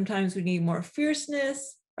 Sometimes we need more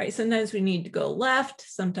fierceness, right? Sometimes we need to go left.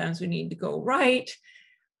 Sometimes we need to go right.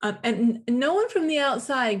 And no one from the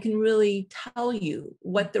outside can really tell you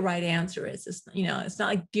what the right answer is. It's not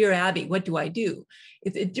like, Dear Abby, what do I do?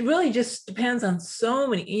 It really just depends on so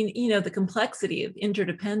many, the complexity of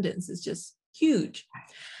interdependence is just huge.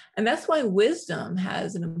 And that's why wisdom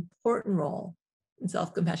has an important role in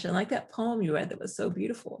self-compassion. Like that poem you read that was so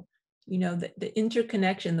beautiful, the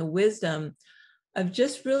interconnection, the wisdom of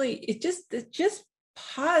just really, just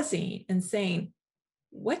pausing and saying,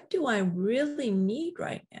 what do I really need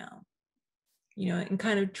right now? And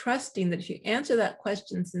kind of trusting that if you answer that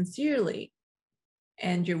question sincerely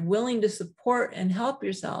and you're willing to support and help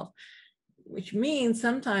yourself, which means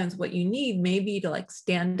sometimes what you need may be to like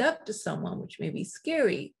stand up to someone, which may be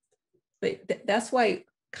scary, but that's why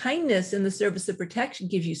kindness in the service of protection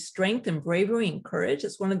gives you strength and bravery and courage.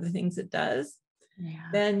 It's one of the things it does. Yeah.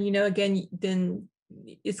 Then, then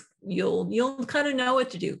you'll kind of know what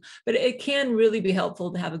to do, but it can really be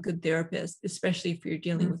helpful to have a good therapist, especially if you're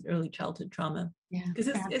dealing with early childhood trauma. Yeah, because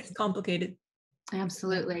it's complicated.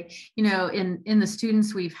 Absolutely. In the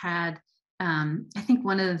students we've had, I think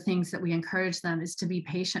one of the things that we encourage them is to be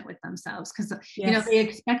patient with themselves, because they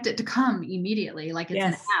expect it to come immediately, like it's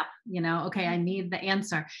an app. Okay, I need the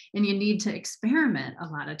answer, and you need to experiment a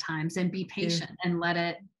lot of times and be patient and let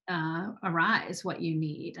it arise what you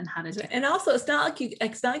need and how to do it. And also, it's not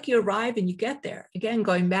like you arrive and you get there. Again,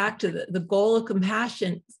 going back to the goal of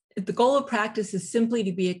compassion. The goal of practice is simply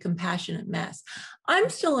to be a compassionate mess. I'm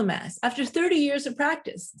still a mess after 30 years of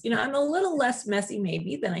practice. I'm a little less messy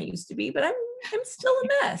maybe than I used to be, but I'm still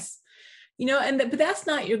a mess. But that's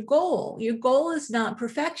not your goal. Your goal is not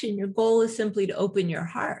perfection. Your goal is simply to open your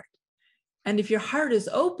heart. And if your heart is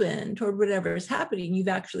open toward whatever is happening, you've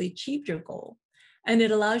actually achieved your goal. And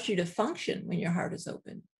it allows you to function when your heart is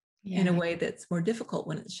open in a way that's more difficult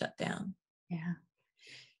when it's shut down. Yeah.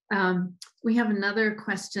 We have another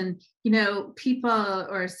question. People,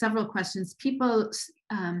 or several questions. People,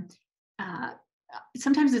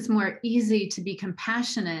 sometimes it's more easy to be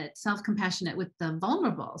self-compassionate with the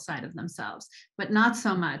vulnerable side of themselves, but not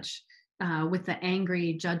so much with the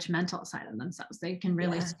angry, judgmental side of themselves. They can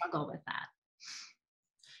really struggle with that.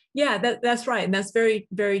 Yeah, that's right. And that's very,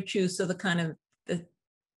 very true. So the kind of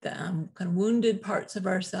wounded parts of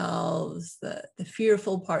ourselves, the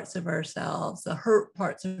fearful parts of ourselves, the hurt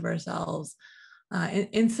parts of ourselves.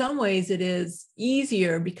 In some ways, it is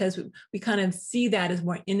easier because we kind of see that as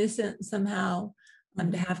more innocent somehow.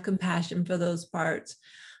 to have compassion for those parts.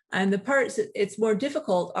 And the parts it's more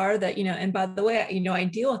difficult are that, and by the way, I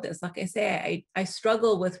deal with this. Like I say, I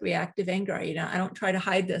struggle with reactive anger. I don't try to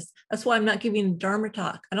hide this. That's why I'm not giving a Dharma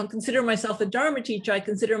talk. I don't consider myself a Dharma teacher. I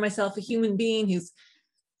consider myself a human being who's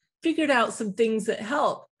figured out some things that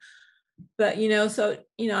help. But,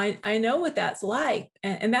 I know what that's like.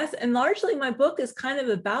 And largely my book is kind of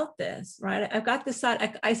about this, right? I've got this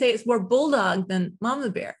side, I say it's more bulldog than Momma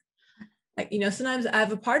Bear. Like, sometimes I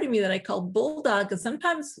have a part of me that I call bulldog, because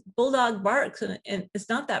sometimes bulldog barks and it's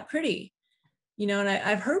not that pretty, and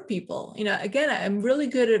I've hurt people, again, I'm really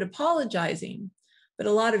good at apologizing, but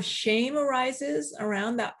a lot of shame arises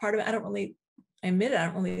around that part of it. I admit it, I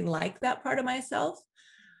don't really like that part of myself.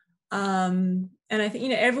 And I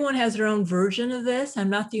think, everyone has their own version of this. I'm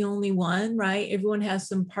not the only one, right? Everyone has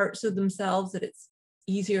some parts of themselves that it's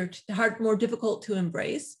more difficult to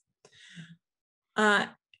embrace.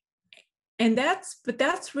 And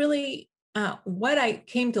that's really what I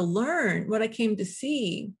came to learn, what I came to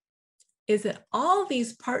see, is that all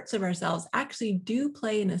these parts of ourselves actually do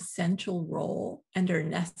play an essential role and are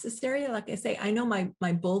necessary. Like I say, I know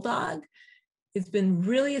my bulldog has been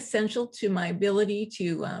really essential to my ability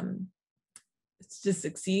to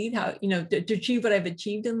succeed, to achieve what I've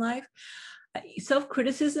achieved in life.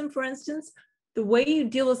 Self-criticism, for instance, the way you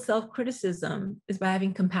deal with self-criticism is by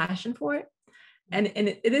having compassion for it. And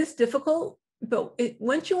it is difficult, but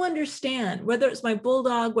once you understand, whether it's my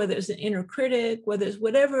bulldog, whether it's an inner critic, whether it's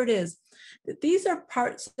whatever it is, that these are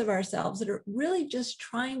parts of ourselves that are really just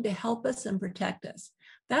trying to help us and protect us.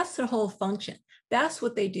 That's their whole function. That's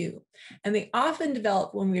what they do. And they often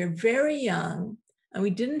develop when we are very young and we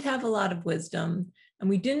didn't have a lot of wisdom and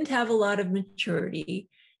we didn't have a lot of maturity.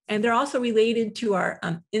 And they're also related to our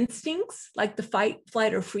instincts, like the fight,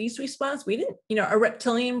 flight, or freeze response. We didn't, our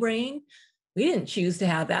reptilian brain, we didn't choose to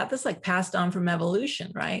have that. That's like passed on from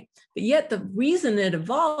evolution, right? But yet the reason it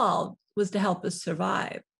evolved was to help us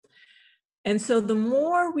survive. And so the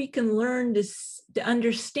more we can learn to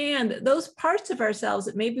understand that those parts of ourselves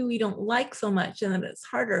that maybe we don't like so much and that it's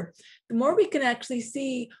harder, the more we can actually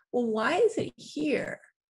see, well, why is it here?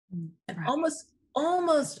 And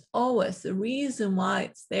almost always the reason why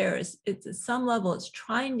it's there is it's at some level, it's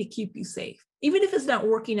trying to keep you safe, even if it's not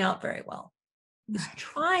working out very well. Is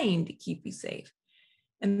trying to keep you safe.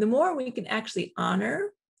 And the more we can actually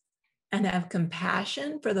honor and have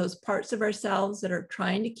compassion for those parts of ourselves that are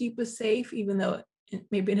trying to keep us safe, even though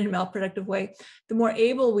maybe in a malproductive way, the more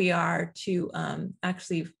able we are to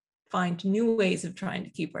actually find new ways of trying to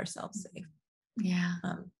keep ourselves safe. Yeah.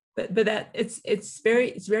 But that it's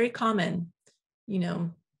very common.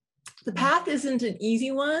 The path isn't an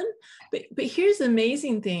easy one, but here's the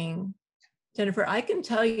amazing thing, Jennifer, I can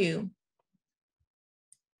tell you,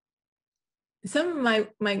 some of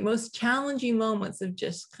my most challenging moments of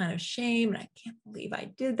just kind of shame, and I can't believe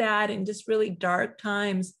I did that, and just really dark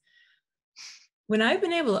times, when I've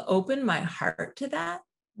been able to open my heart to that,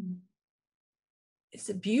 it's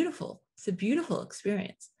a beautiful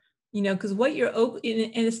experience, because what you're open,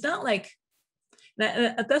 and it's not like,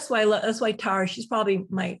 that's why Tara, she's probably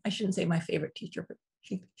I shouldn't say my favorite teacher, but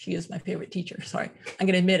she is my favorite teacher. Sorry, I'm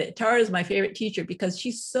going to admit it. Tara is my favorite teacher because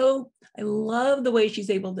I love the way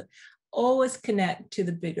she's able to always connect to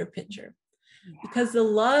the bigger picture, because the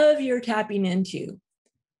love you're tapping into,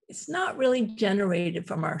 it's not really generated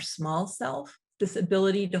from our small self, this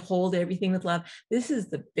ability to hold everything with love. This is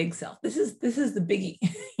the big self. This is the biggie.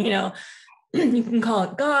 You can call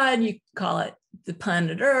it God, you can call it the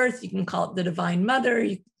planet Earth, you can call it the divine mother,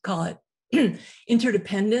 you can call it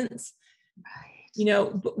interdependence.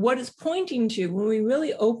 But what it's pointing to, when we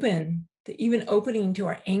really open, even opening to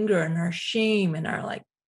our anger and our shame and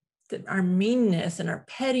our meanness and our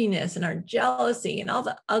pettiness and our jealousy and all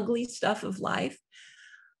the ugly stuff of life,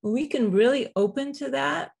 when we can really open to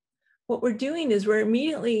that, what we're doing is we're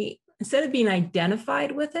immediately, instead of being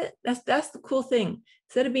identified with it, that's the cool thing.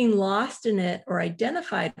 Instead of being lost in it or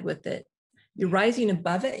identified with it, you're rising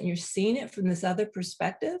above it and you're seeing it from this other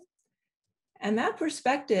perspective. And that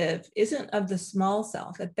perspective isn't of the small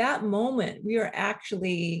self. At that moment, we are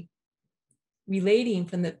actually relating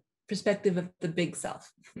from the perspective of the big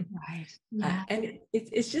self. Right. Yeah. And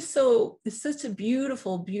it's such a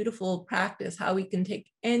beautiful, beautiful practice, how we can take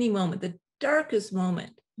any moment, the darkest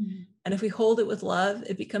moment. Mm-hmm. And if we hold it with love,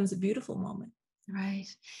 it becomes a beautiful moment. Right.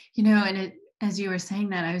 And as you were saying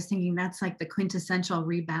that, I was thinking that's like the quintessential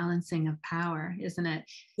rebalancing of power, isn't it?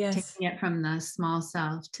 Yes. Taking it from the small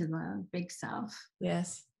self to the big self.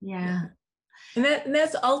 Yes. Yeah. And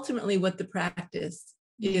that's ultimately what the practice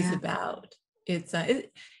is about. It's I'm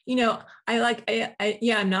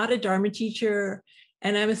not a Dharma teacher,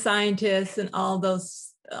 and I'm a scientist and all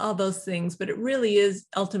those things, but it really is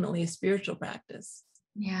ultimately a spiritual practice.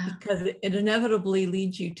 Yeah. Because it inevitably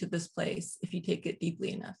leads you to this place if you take it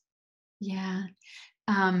deeply enough. Yeah.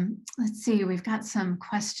 Let's see, we've got some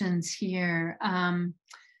questions here.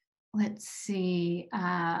 Let's see.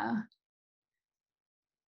 Oh,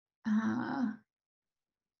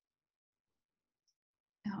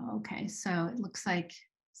 okay, so it looks like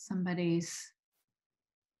somebody's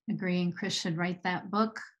agreeing Chris should write that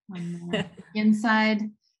book on the inside.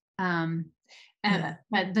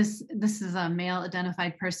 But this is a male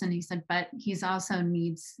identified person. He said, but he's also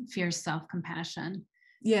needs fierce self-compassion.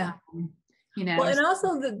 Yeah. Well, and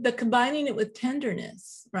also the combining it with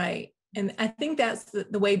tenderness, right? And I think that's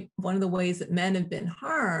the way, one of the ways that men have been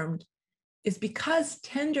harmed is because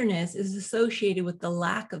tenderness is associated with the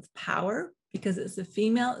lack of power, because it's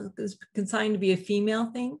consigned to be a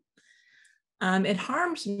female thing. It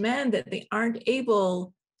harms men that they aren't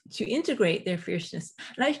able to integrate their fierceness.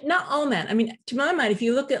 And not all men. I mean, to my mind, if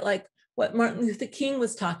you look at like what Martin Luther King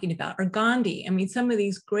was talking about, or Gandhi, I mean, some of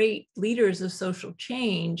these great leaders of social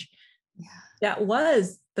change, that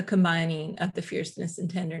was the combining of the fierceness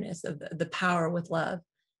and tenderness, of the power with love.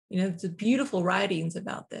 You know, it's beautiful writings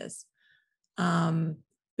about this.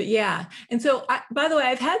 But yeah, and so by the way,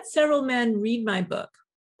 I've had several men read my book,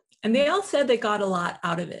 and they all said they got a lot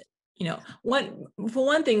out of it. You know, for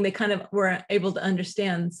one thing, they kind of were able to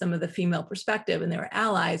understand some of the female perspective, and they were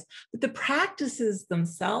allies, but the practices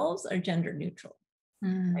themselves are gender neutral.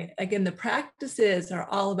 Right? Again, the practices are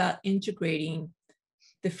all about integrating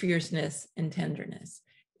the fierceness and tenderness.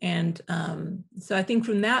 And so I think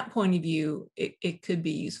from that point of view, it could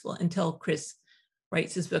be useful until Chris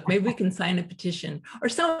writes his book. Maybe we can sign a petition, or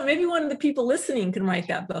maybe one of the people listening can write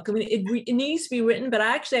that book. I mean, it needs to be written, but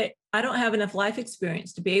I don't have enough life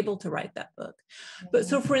experience to be able to write that book. But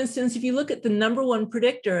so for instance, if you look at the number one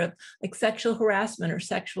predictor of like sexual harassment or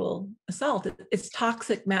sexual assault, it's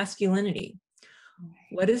toxic masculinity.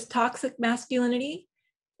 What is toxic masculinity?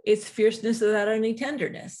 It's fierceness without any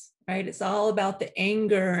tenderness, right? It's all about the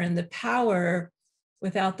anger and the power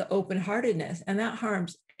without the open-heartedness, and that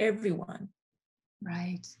harms everyone.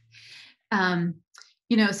 Right.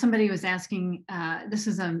 You know, somebody was asking, this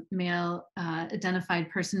is a male identified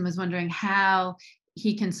person, was wondering how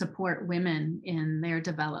he can support women in their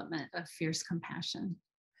development of fierce compassion.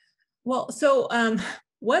 Well, so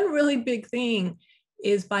one really big thing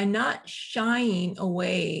is by not shying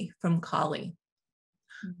away from Kali.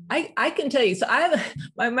 I can tell you, so I have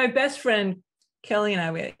my best friend, Kelly,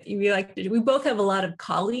 and we both have a lot of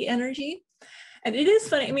Kali energy. And it is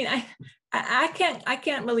funny. I mean, I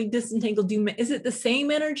can't really disentangle. Is it the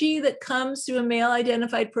same energy that comes through a male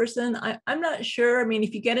identified person? I'm not sure. I mean,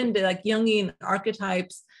 if you get into like Jungian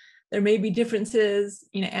archetypes, there may be differences,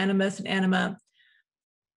 you know, animus and anima.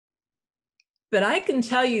 But I can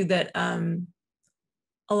tell you that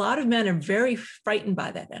a lot of men are very frightened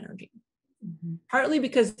by that energy. Partly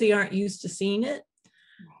because they aren't used to seeing it,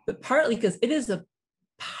 but partly because it is a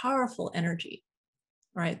powerful energy,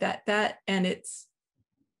 right? And it's,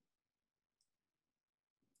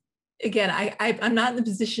 again, I'm not in the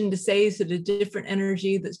position to say is it a different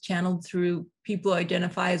energy that's channeled through people who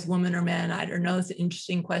identify as women or men. I don't know. It's an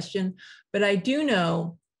interesting question, but I do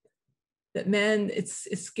know that men, it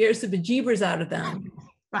scares the bejeebers out of them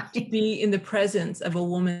to be in the presence of a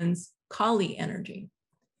woman's Kali energy.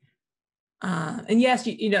 And yes,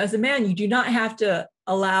 you know, as a man, you do not have to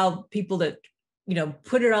allow people to, you know,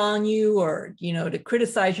 put it on you or, you know, to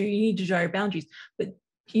criticize you. You need to draw your boundaries. But,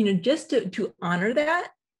 you know, just to honor that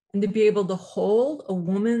and to be able to hold a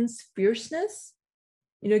woman's fierceness,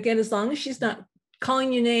 you know, again, as long as she's not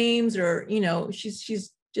calling you names or, you know, she's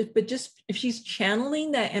just if she's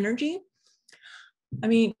channeling that energy. I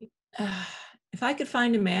mean, if I could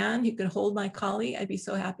find a man who could hold my Kali, I'd be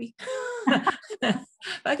so happy.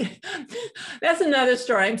 That's another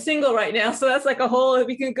story. I'm single right now, so that's like a whole,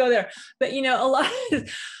 we can go there. But you know,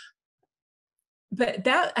 but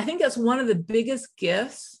that, I think that's one of the biggest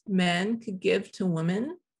gifts men could give to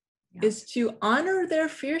women, is to honor their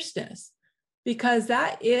fierceness, because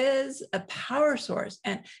that is a power source.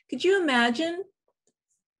 And could you imagine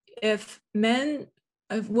if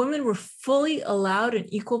women were fully allowed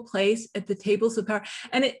an equal place at the tables of power?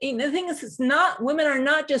 And the thing is, women are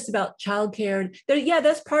not just about childcare.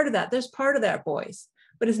 That's part of that. There's part of that voice,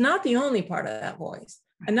 but it's not the only part of that voice.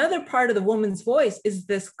 Another part of the woman's voice is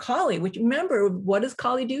this Kali, which, remember, what does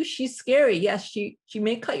Kali do? She's scary. Yes, she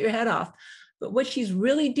may cut your head off, but what she's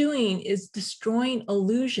really doing is destroying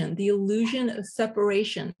illusion, the illusion of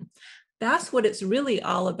separation. That's what it's really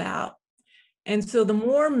all about. And so the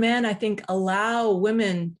more men, I think, allow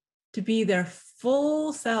women to be their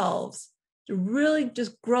full selves, to really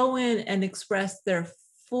just grow in and express their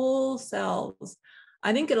full selves,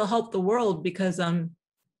 I think it'll help the world, because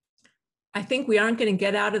I think we aren't going to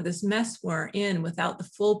get out of this mess we're in without the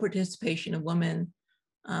full participation of women.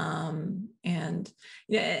 And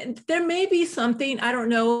there may be something, I don't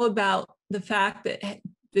know, about the fact that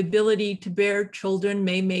the ability to bear children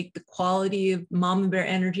may make the quality of Momma Bear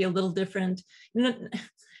energy a little different.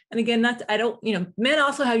 And again, men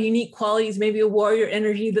also have unique qualities, maybe a warrior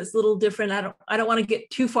energy that's a little different. I don't want to get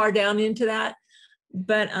too far down into that.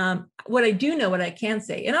 But what I do know, what I can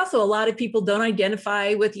say, and also a lot of people don't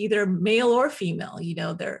identify with either male or female,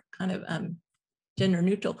 they're kind of gender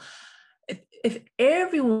neutral. If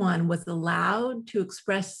everyone was allowed to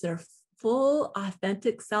express their full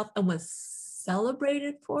authentic self and was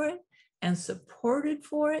celebrated for it and supported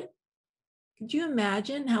for it, could you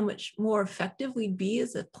imagine how much more effective we'd be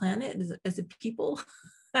as a planet, as a people?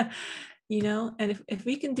 And if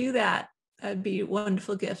we can do that, that'd be a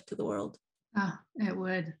wonderful gift to the world. Oh, it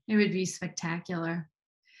would be spectacular.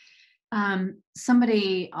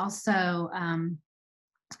 Somebody also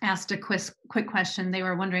asked a quick question. They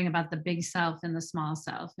were wondering about the big self and the small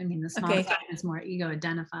self. I mean, the small self is more ego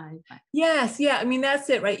identified. But. Yes. Yeah. I mean, that's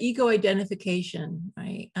it, right? Ego identification,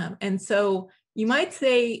 right? And so you might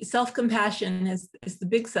say self-compassion is the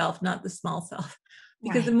big self, not the small self.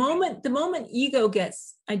 Because right. the moment ego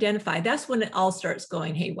gets identified, that's when it all starts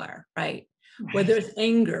going haywire, right? Where there's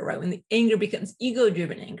anger, right? When the anger becomes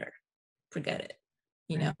ego-driven anger, forget it,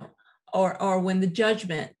 or when the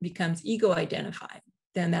judgment becomes ego-identified,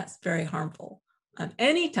 then that's very harmful.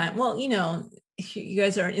 Anytime, well, you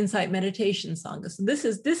guys are an insight meditation sangha, so this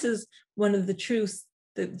is one of the truths,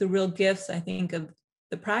 the real gifts, I think, of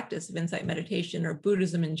the practice of insight meditation or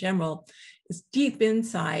Buddhism in general, is deep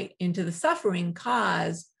insight into the suffering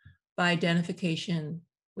caused by identification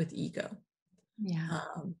with ego. Yeah.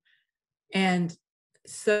 And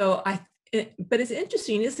so but it's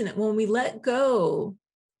interesting, isn't it? When we let go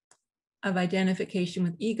of identification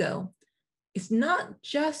with ego, it's not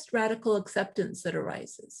just radical acceptance that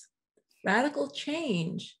arises. Radical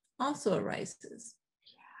change also arises.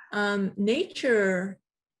 Nature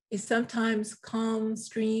is sometimes calm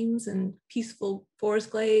streams and peaceful forest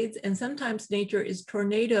glades, and sometimes nature is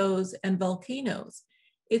tornadoes and volcanoes.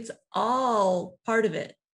 It's all part of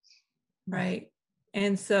it, right?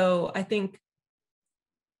 And so I think,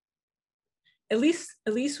 at least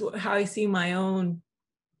how I see my own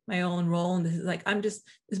role in this is like, I'm just,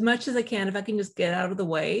 as much as I can, if I can just get out of the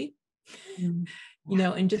way, and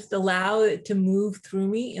just allow it to move through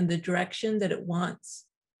me in the direction that it wants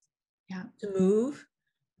to move.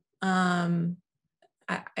 And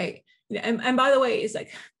by the way, it's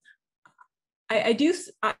like, I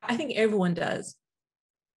think everyone does.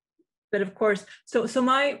 But of course, so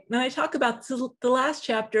when I talk about the last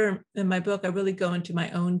chapter in my book, I really go into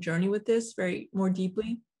my own journey with this more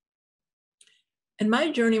deeply. And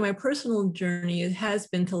my journey, my personal journey, has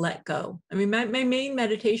been to let go. I mean, my main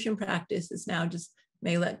meditation practice is now just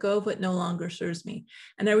may let go of what no longer serves me.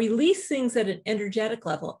 And I release things at an energetic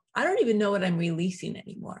level. I don't even know what I'm releasing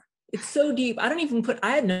anymore. It's so deep. I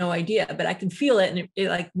had no idea, but I can feel it, and it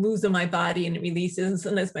like moves in my body and it releases. And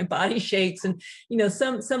sometimes my body shakes, and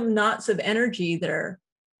some knots of energy that are,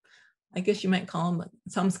 I guess you might call them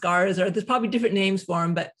some scars, or there's probably different names for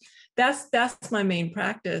them, but that's my main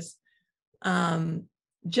practice.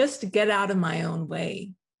 Just to get out of my own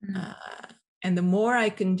way. And the more I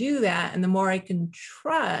can do that, and the more I can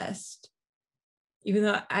trust, even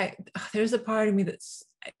though there's a part of me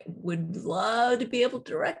I would love to be able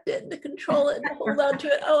to direct it and to control it and hold on to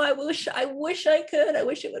it. Oh, I wish I could. I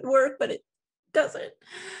wish it would work, but it doesn't.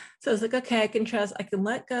 So it's like, okay, I can trust, I can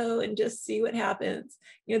let go and just see what happens.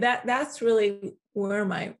 That's really where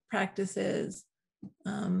my practice is.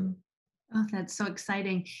 Oh, that's so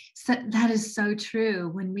exciting. So that is so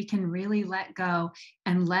true. When we can really let go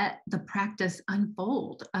and let the practice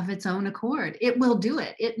unfold of its own accord, it will do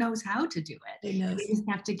it. It knows how to do it. We just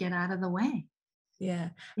have to get out of the way. Yeah.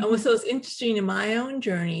 And so it's interesting in my own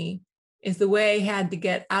journey is the way I had to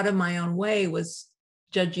get out of my own way was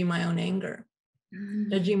judging my own anger,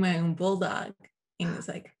 judging my own bulldog. And it's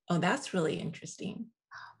like, oh, that's really interesting.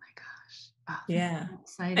 Oh my gosh. Oh, yeah.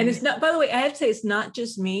 And it's not, by the way, I have to say, it's not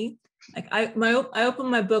just me. Like I open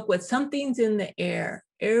my book with something's in the air.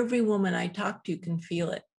 Every woman I talk to can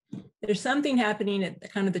feel it. There's something happening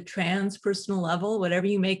at kind of the transpersonal level, whatever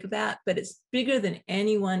you make of that, but it's bigger than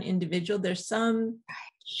any one individual. There's some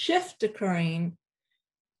shift occurring,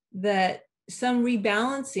 that some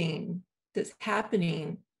rebalancing that's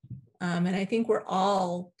happening. And I think we're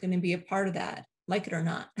all going to be a part of that, like it or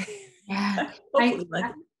not. Yeah.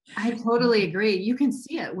 I totally agree. You can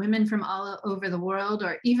see it. Women from all over the world,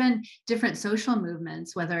 or even different social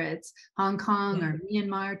movements, whether it's Hong Kong or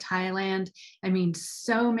Myanmar, Thailand. I mean,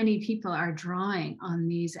 so many people are drawing on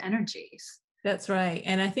these energies. That's right.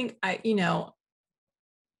 And I think I'd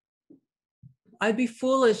be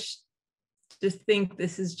foolish to think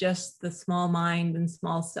this is just the small mind and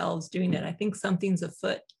small selves doing it. I think something's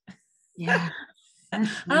afoot. Yeah.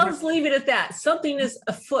 I'll just leave it at that. Something is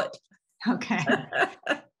afoot. Okay.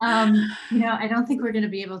 I don't think we're going to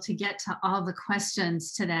be able to get to all the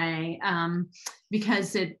questions today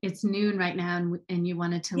because it's noon right now, and you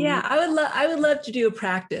wanted to. Yeah, I would love to do a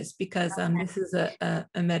practice because this is a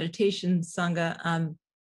meditation sangha.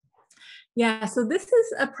 Yeah, so this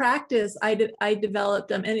is a practice I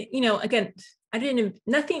developed, and again,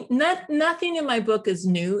 nothing in my book is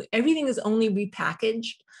new. Everything is only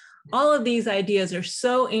repackaged. All of these ideas are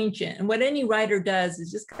so ancient, and what any writer does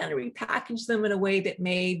is just kind of repackage them in a way that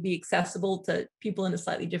may be accessible to people in a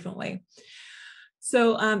slightly different way.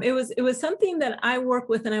 So it was something that I work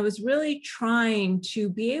with, and I was really trying to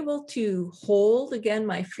be able to hold again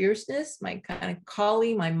my fierceness, my kind of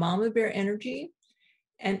collie, my mama bear energy,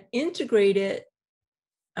 and integrate it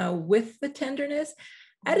with the tenderness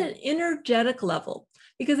at an energetic level.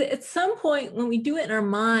 Because at some point when we do it in our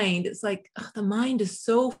mind, it's like, the mind is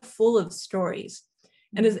so full of stories.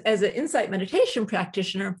 And as an insight meditation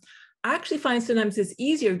practitioner, I actually find sometimes it's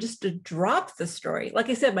easier just to drop the story.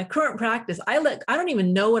 Like I said, my current practice, I don't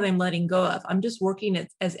even know what I'm letting go of. I'm just working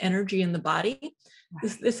as energy in the body.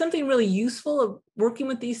 There's something really useful of working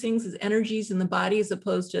with these things as energies in the body as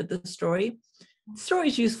opposed to the story. The story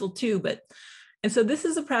is useful too, and so this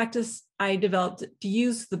is a practice I developed to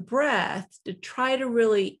use the breath to try to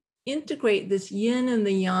really integrate this yin and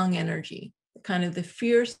the yang energy, kind of the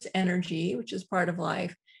fierce energy, which is part of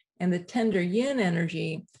life, and the tender yin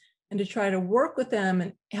energy, and to try to work with them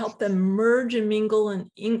and help them merge and mingle and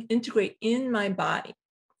integrate in my body.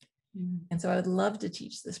 And so I would love to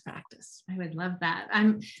teach this practice. I would love that.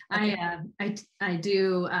 I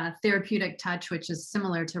do therapeutic touch, which is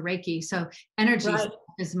similar to Reiki. So energy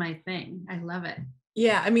is my thing. I love it.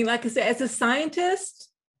 Yeah. I mean, like I said, as a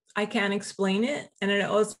scientist, I can't explain it. And it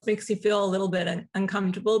always makes you feel a little bit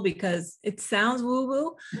uncomfortable because it sounds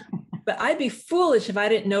woo-woo, but I'd be foolish if I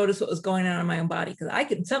didn't notice what was going on in my own body, because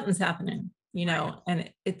something's happening, and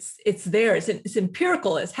it's there. It's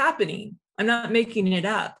empirical. It's happening. I'm not making it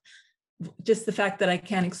up. Just the fact that I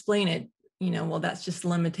can't explain it, well, that's just a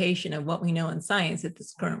limitation of what we know in science at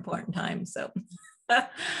this current point in time. So,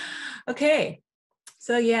 okay.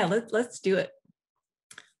 So yeah, let's do it.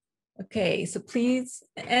 Okay, so please,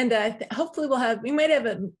 and hopefully we might have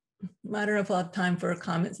I don't know if we'll have time for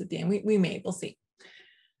comments at the end. We may, we'll see.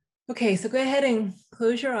 Okay, so go ahead and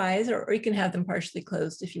close your eyes, or you can have them partially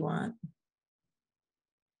closed if you want.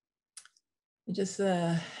 Just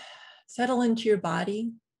settle into your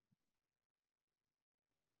body.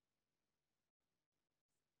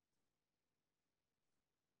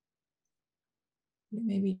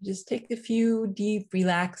 Maybe just take a few deep,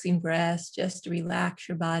 relaxing breaths just to relax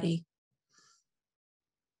your body.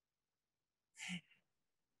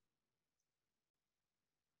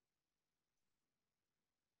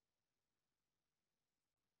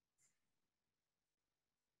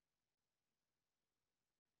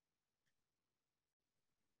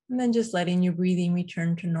 And then just letting your breathing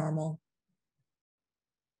return to normal.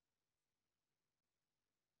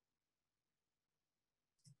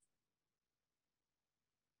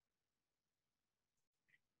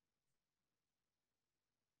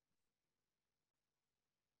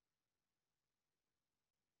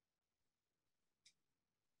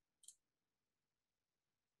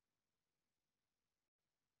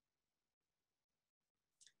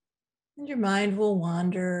 And your mind will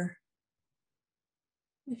wander.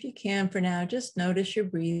 If you can for now, just notice your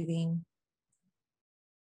breathing.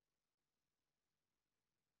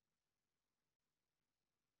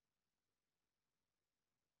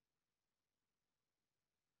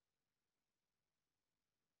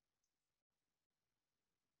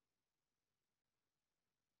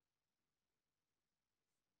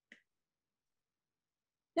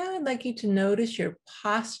 Now I'd like you to notice your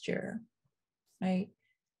posture, right?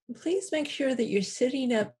 And please make sure that you're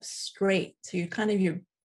sitting up straight. So you're kind of your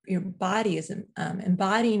body is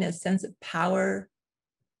embodying a sense of power,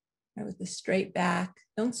 right, with a straight back.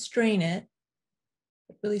 Don't strain it,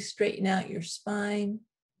 but really straighten out your spine.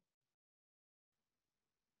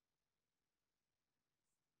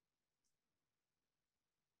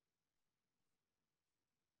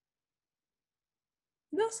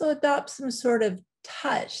 And also adopt some sort of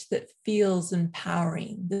touch that feels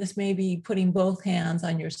empowering. This may be putting both hands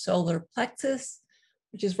on your solar plexus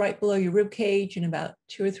which is right below your rib cage and about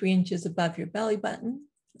 2 or 3 inches above your belly button.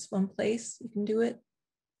 That's one place you can do it.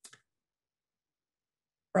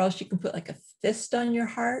 Or else you can put like a fist on your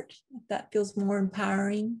heart, if that feels more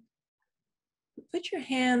empowering. Put your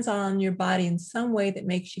hands on your body in some way that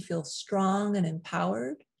makes you feel strong and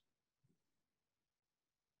empowered.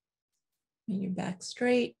 And your back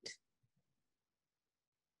straight.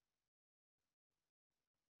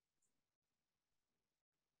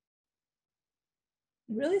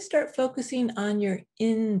 Really start focusing on your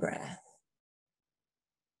in-breath.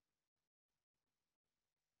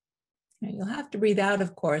 You'll have to breathe out,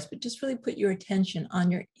 of course, but just really put your attention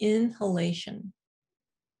on your inhalation.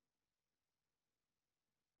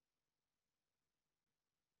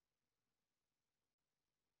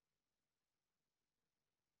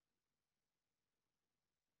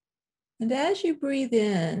 And as you breathe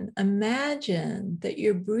in, imagine that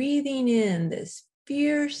you're breathing in this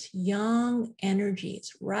fierce young energy.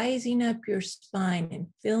 It's rising up your spine and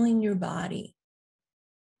filling your body.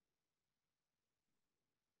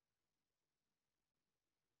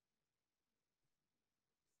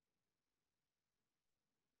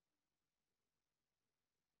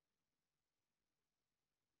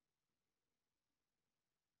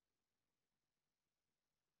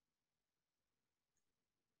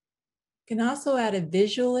 You can also add a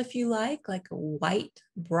visual if you like a white,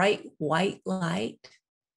 bright white light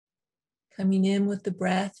coming in with the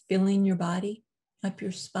breath, filling your body, up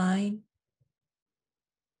your spine.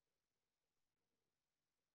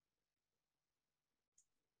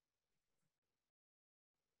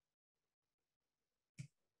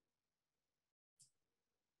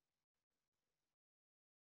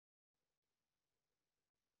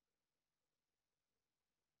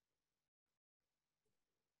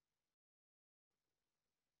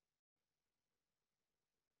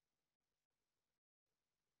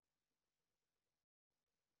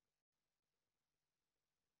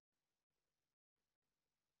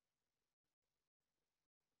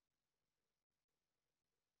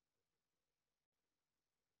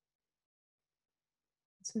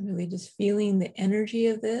 So really just feeling the energy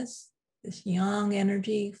of this young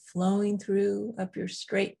energy flowing through up your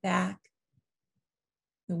straight back,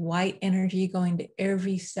 the white energy going to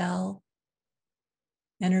every cell,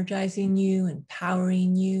 energizing you,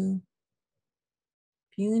 empowering you,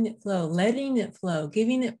 feeling it flow, letting it flow,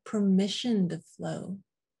 giving it permission to flow.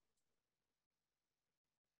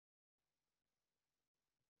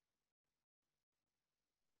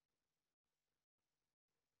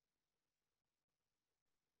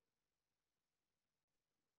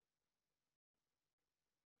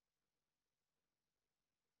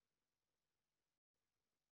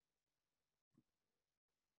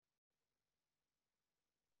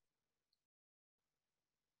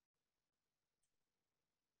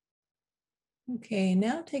 Okay,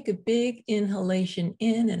 now take a big inhalation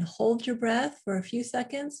in and hold your breath for a few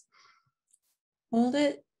seconds. Hold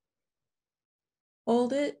it,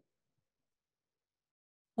 hold it,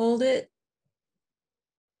 hold it,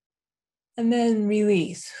 and then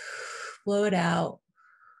release. Blow it out.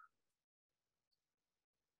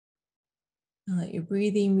 And let your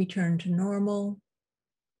breathing return to normal.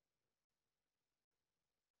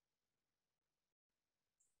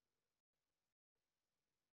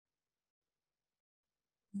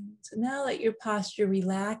 So now let your posture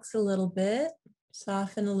relax a little bit,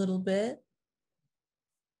 soften a little bit.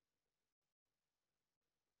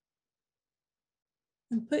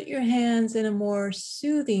 And put your hands in a more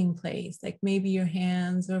soothing place, like maybe your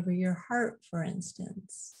hands over your heart, for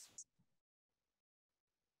instance.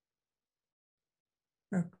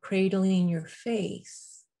 Or cradling your face.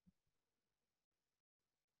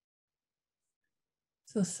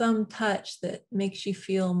 So some touch that makes you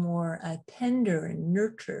feel more tender and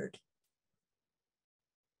nurtured.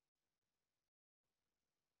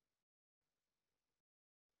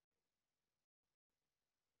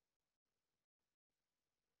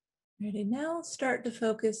 Ready? Now start to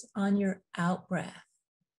focus on your out breath.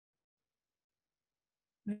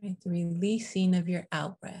 Right, the releasing of your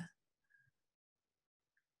out breath.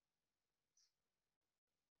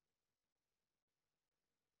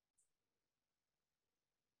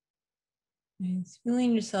 And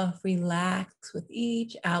feeling yourself relax with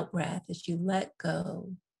each out breath as you let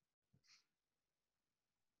go.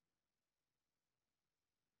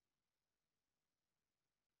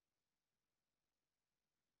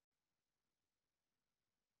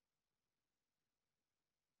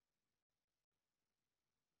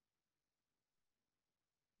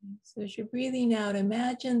 So as you're breathing out,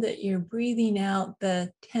 imagine that you're breathing out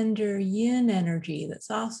the tender yin energy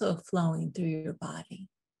that's also flowing through your body.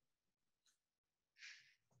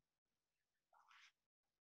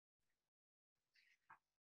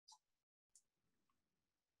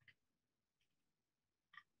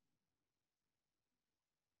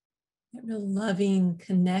 That real loving,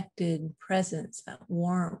 connected presence, that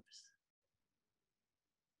warmth.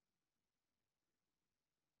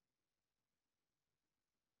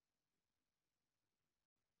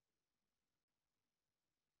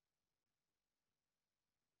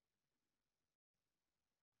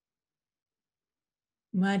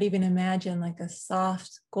 You might even imagine like a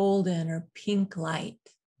soft golden or pink light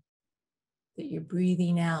that you're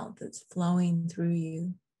breathing out, that's flowing through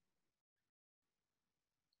you.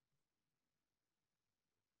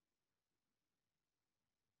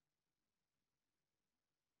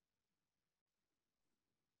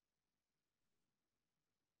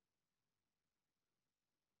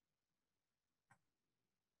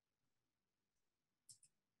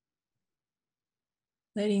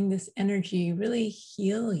 Letting this energy really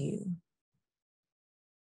heal you.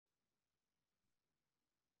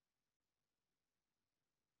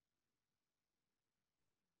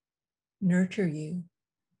 Nurture you.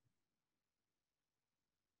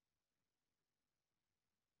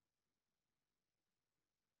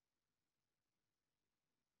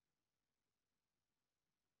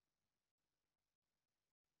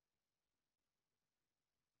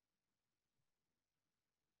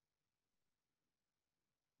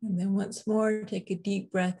 And then once more, take a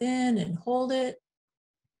deep breath in and hold it.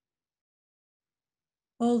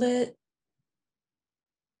 Hold it.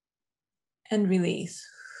 And release.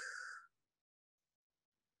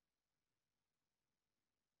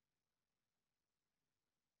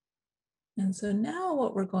 And so now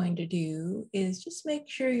what we're going to do is just make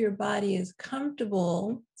sure your body is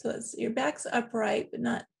comfortable. So your back's upright, but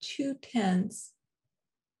not too tense.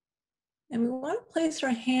 And we want to place our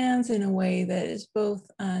hands in a way that is both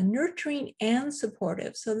nurturing and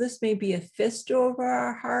supportive. So this may be a fist over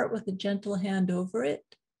our heart with a gentle hand over it.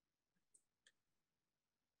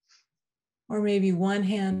 Or maybe one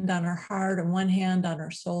hand on our heart and one hand on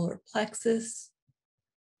our solar plexus.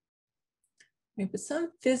 Right, but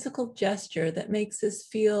some physical gesture that makes us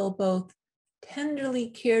feel both tenderly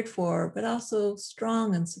cared for, but also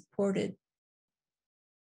strong and supported.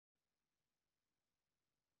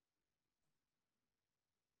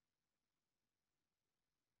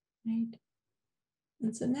 Right.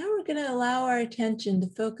 And so now we're going to allow our attention to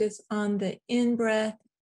focus on the in-breath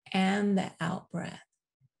and the out-breath.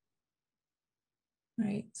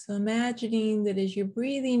 Right. So imagining that as you're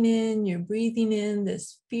breathing in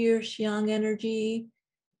this fierce young energy.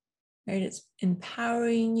 Right. It's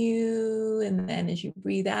empowering you. And then as you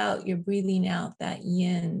breathe out, you're breathing out that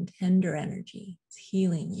yin, tender energy. It's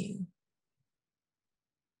healing you.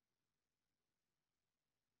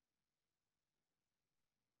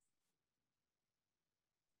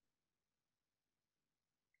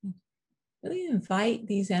 Really invite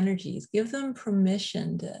these energies, give them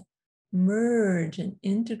permission to merge and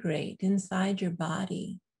integrate inside your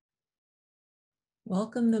body.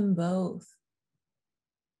 Welcome them both.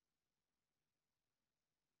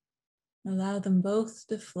 Allow them both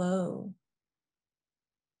to flow.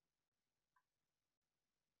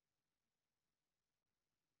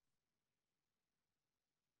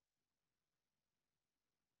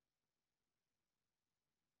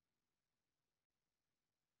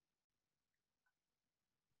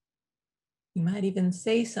 You might even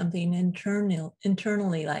say something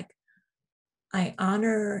internally like, I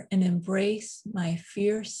honor and embrace my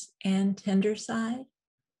fierce and tender side.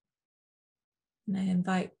 And I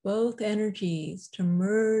invite both energies to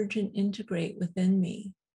merge and integrate within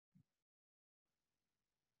me.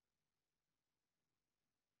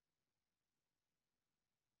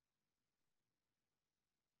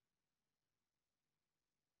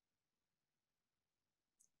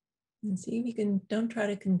 And see if you can, don't try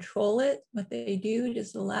to control it. What they do,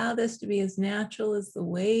 just allow this to be as natural as the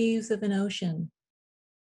waves of an ocean.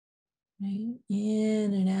 Right?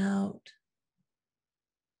 In and out.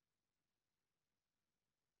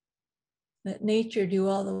 Let nature do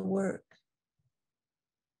all the work.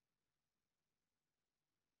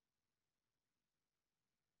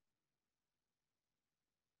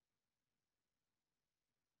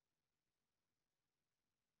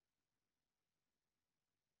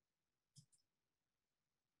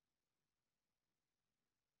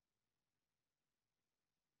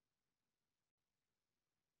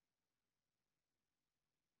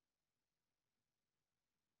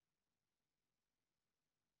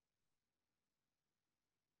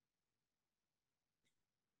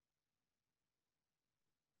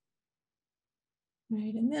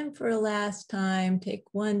 Right, and then for a last time, take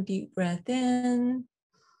one deep breath in.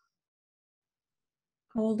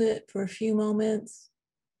 Hold it for a few moments.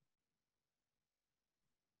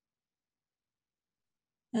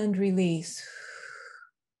 And release.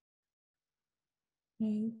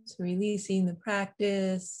 Okay, so releasing the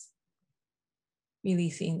practice,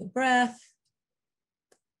 releasing the breath.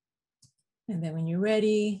 And then when you're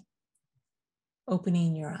ready,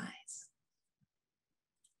 opening your eyes.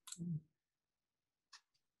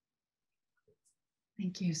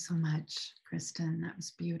 Thank you so much, Kristin. That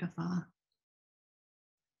was beautiful.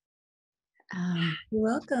 You're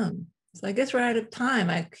welcome. So I guess we're out of time.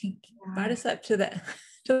 I brought us up to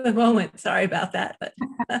the moment. Sorry about that, but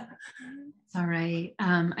it's all right.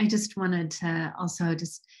 I just wanted to also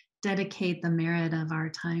just dedicate the merit of our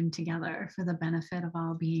time together for the benefit of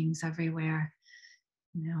all beings everywhere.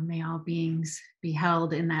 You know, may all beings be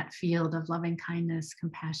held in that field of loving kindness,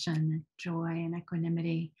 compassion, joy, and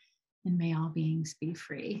equanimity, and may all beings be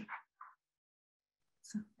free.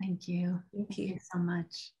 So thank you. Thank you so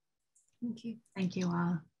much. Thank you. Thank you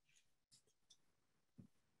all.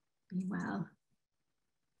 Be well.